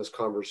on in this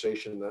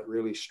conversation that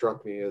really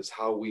struck me is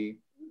how we,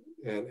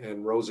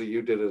 and Rosa,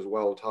 you did as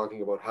well,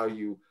 talking about how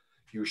you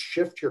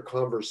shift your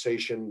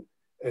conversation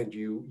and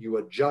you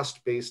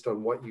adjust based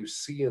on what you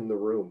see in the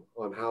room,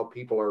 on how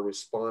people are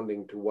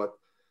responding to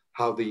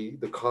how the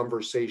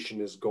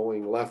conversation is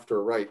going left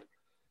or right.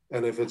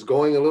 And if it's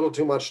going a little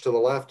too much to the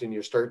left and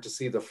you start to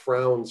see the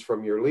frowns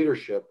from your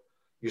leadership,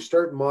 you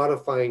start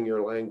modifying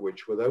your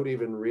language without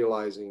even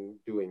realizing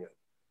doing it.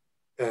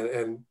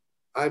 And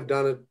I've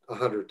done it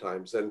 100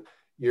 times, and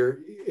you're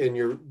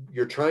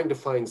trying to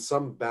find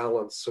some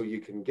balance so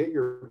you can get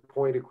your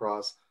point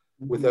across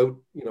without,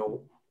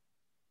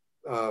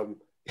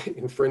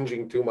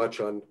 infringing too much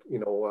on,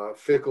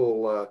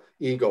 fickle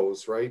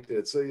egos, right?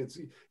 It's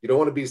you don't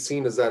want to be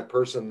seen as that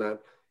person that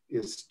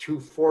is too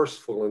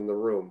forceful in the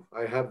room.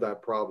 I have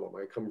that problem.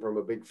 I come from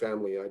a big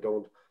family. I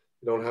don't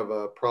have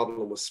a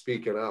problem with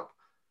speaking up.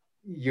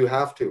 You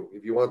have to.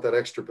 If you want that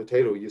extra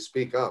potato, you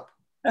speak up.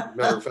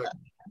 Matter of fact,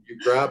 you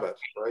grab it,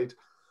 right?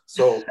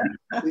 So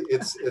and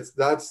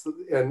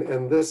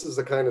this is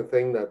the kind of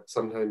thing that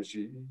sometimes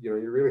you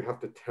really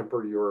have to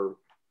temper your.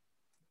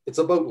 It's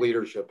about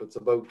leadership. It's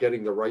about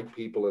getting the right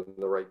people in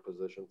the right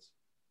positions.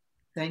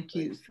 Thank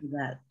you for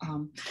that.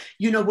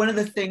 One of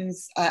the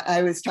things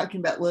I was talking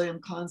about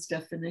William Kahn's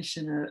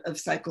definition of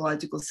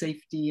psychological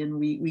safety, and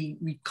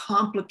we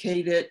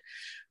complicate it,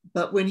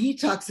 but when he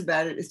talks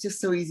about it, it's just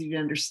so easy to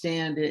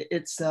understand.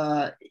 It's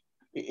a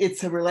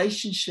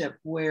relationship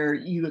where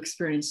you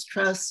experience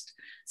trust,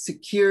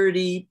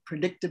 security,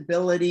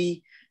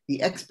 predictability.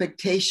 The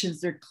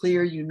expectations are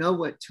clear. You know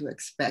what to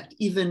expect,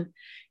 even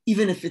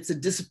if it's a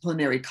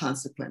disciplinary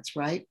consequence,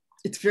 right?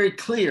 It's very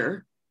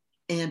clear,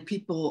 and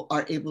people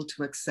are able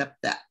to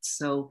accept that.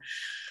 So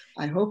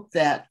I hope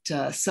that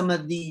some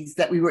of these,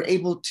 that we were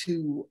able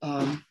to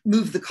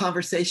move the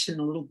conversation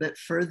a little bit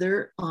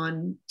further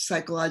on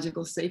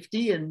psychological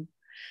safety and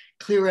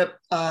clear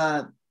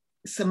up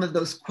some of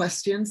those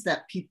questions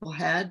that people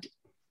had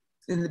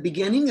in the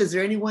beginning. Is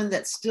there anyone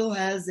that still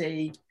has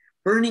a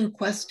burning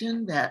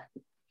question that?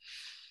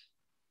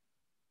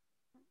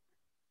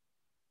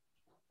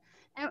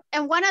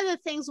 And one of the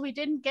things we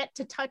didn't get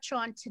to touch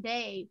on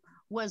today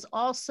was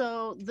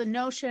also the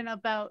notion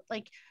about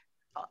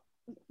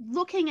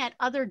looking at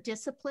other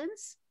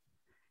disciplines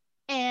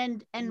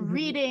and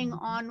reading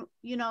on,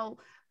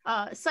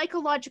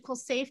 psychological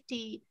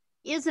safety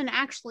isn't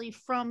actually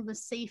from the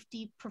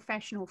safety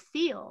professional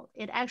field.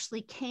 It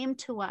actually came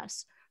to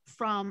us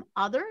from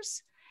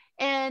others.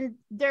 And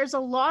there's a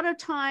lot of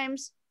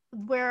times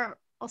where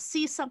I'll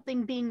see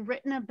something being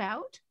written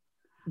about,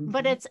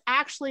 but it's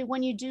actually,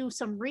 when you do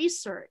some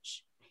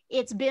research,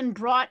 it's been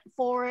brought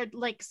forward,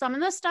 like some of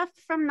the stuff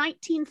from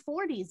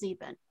 1940s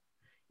even.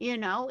 You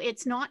know,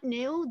 it's not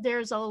new.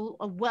 There's a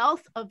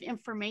wealth of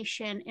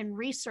information and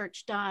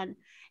research done.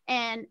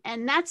 And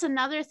that's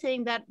another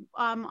thing that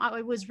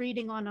I was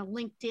reading on a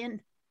LinkedIn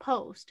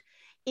post,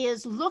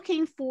 is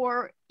looking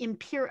for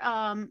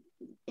empirical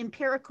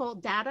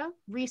data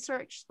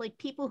research, like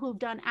people who've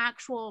done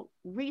actual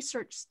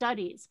research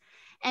studies,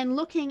 and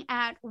looking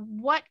at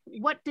what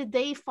did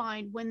they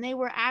find when they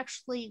were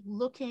actually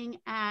looking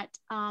at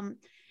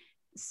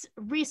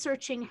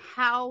researching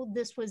how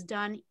this was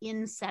done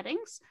in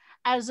settings,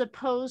 as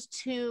opposed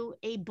to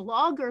a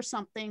blog or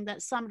something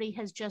that somebody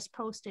has just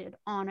posted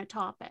on a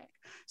topic.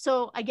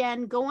 So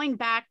again, going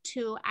back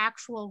to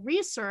actual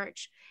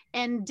research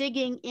and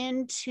digging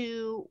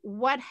into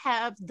what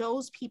have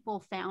those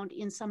people found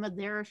in some of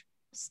their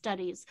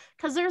studies,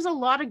 because there's a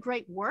lot of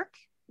great work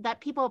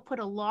that people put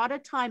a lot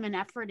of time and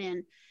effort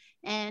in.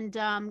 And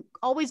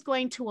always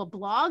going to a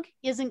blog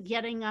isn't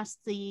getting us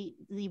the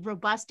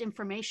robust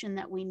information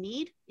that we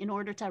need in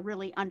order to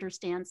really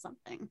understand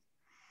something.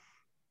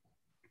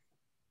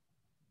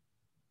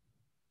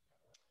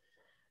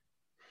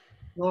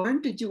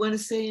 Lauren, did you want to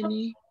say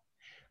any?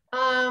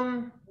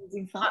 I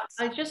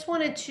just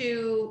wanted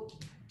to,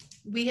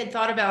 we had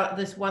thought about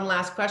this one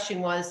last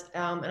question was,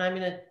 and I'm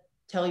going to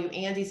tell you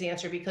Andy's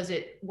answer, because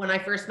when I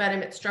first met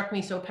him, it struck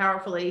me so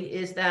powerfully,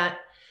 is that,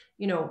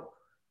 you know,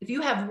 if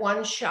you have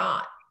one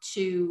shot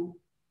to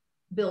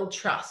build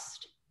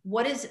trust,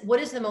 what is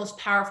the most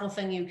powerful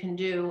thing you can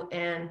do?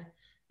 And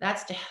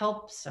that's to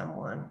help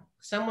someone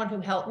who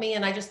helped me.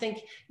 And I just think,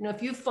 you know,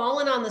 if you've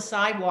fallen on the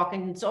sidewalk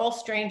and it's all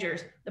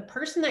strangers, the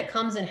person that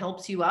comes and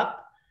helps you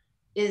up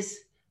is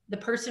the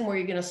person where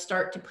you're going to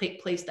start to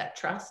place that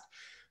trust.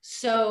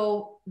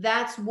 So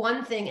that's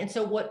one thing. And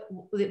so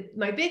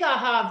my big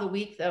aha of the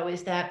week, though,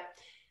 is that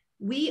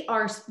we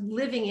are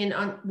living in,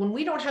 when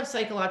we don't have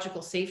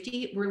psychological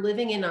safety, we're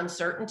living in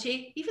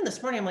uncertainty. Even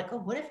this morning, I'm like, oh,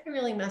 what if I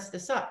really mess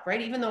this up,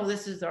 right? Even though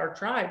this is our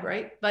tribe,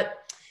 right? But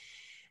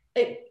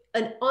a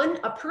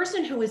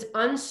person who is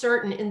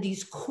uncertain in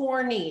these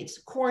core needs,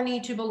 core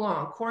need to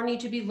belong, core need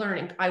to be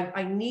learning,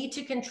 I need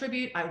to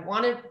contribute, I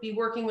want to be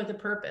working with a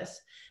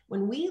purpose.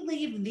 When we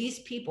leave these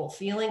people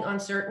feeling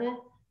uncertain,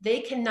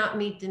 they cannot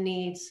meet the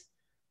needs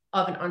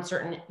of an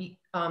uncertain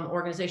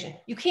organization.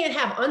 You can't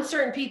have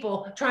uncertain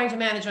people trying to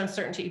manage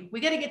uncertainty.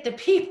 We got to get the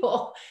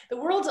people, the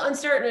world's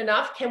uncertain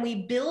enough. Can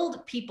we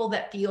build people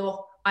that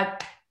feel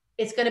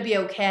it's going to be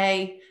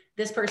okay,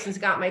 this person's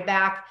got my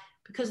back,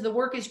 because the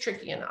work is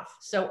tricky enough.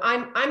 So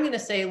I'm going to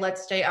say,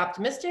 let's stay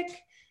optimistic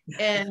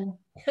and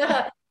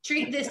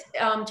treat this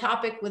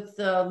topic with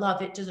the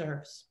love it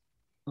deserves.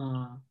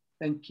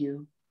 Thank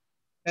you.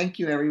 Thank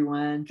you,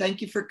 everyone.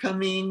 Thank you for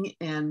coming,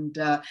 and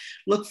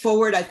look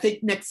forward. I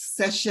think next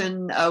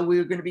session,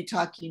 we're going to be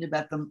talking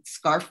about the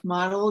SCARF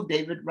model,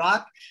 David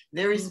Rock,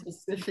 very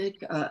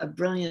specific, a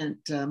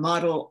brilliant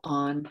model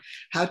on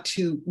how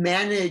to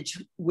manage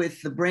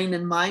with the brain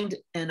and mind.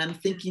 And I'm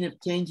thinking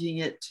of changing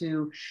it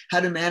to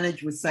how to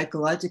manage with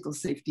psychological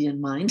safety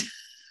in mind.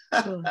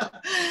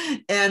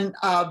 And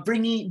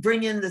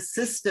bring in the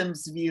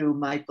systems view,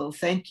 Michael.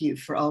 Thank you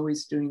for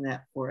always doing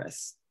that for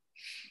us.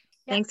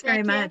 Thanks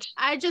very much.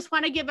 I just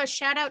want to give a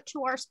shout out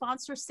to our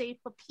sponsor,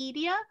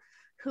 Safepedia,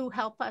 who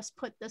help us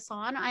put this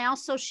on. I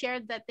also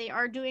shared that they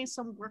are doing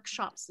some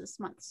workshops this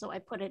month, so I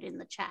put it in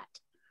the chat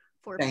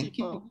for people. Thank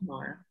you,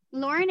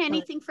 Lauren,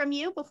 anything from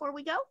you before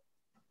we go?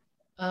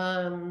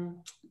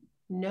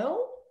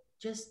 No,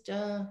 just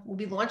we'll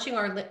be launching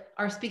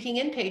our Speaking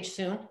In page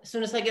soon, as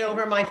soon as I get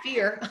over my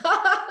fear.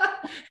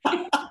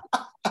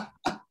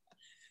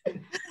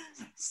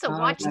 So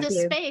watch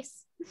this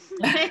space.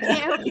 Thank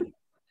you.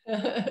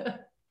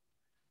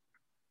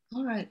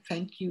 All right,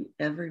 thank you,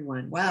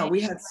 everyone. Wow, we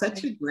had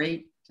such a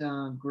great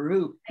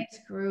group. Thanks,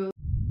 group.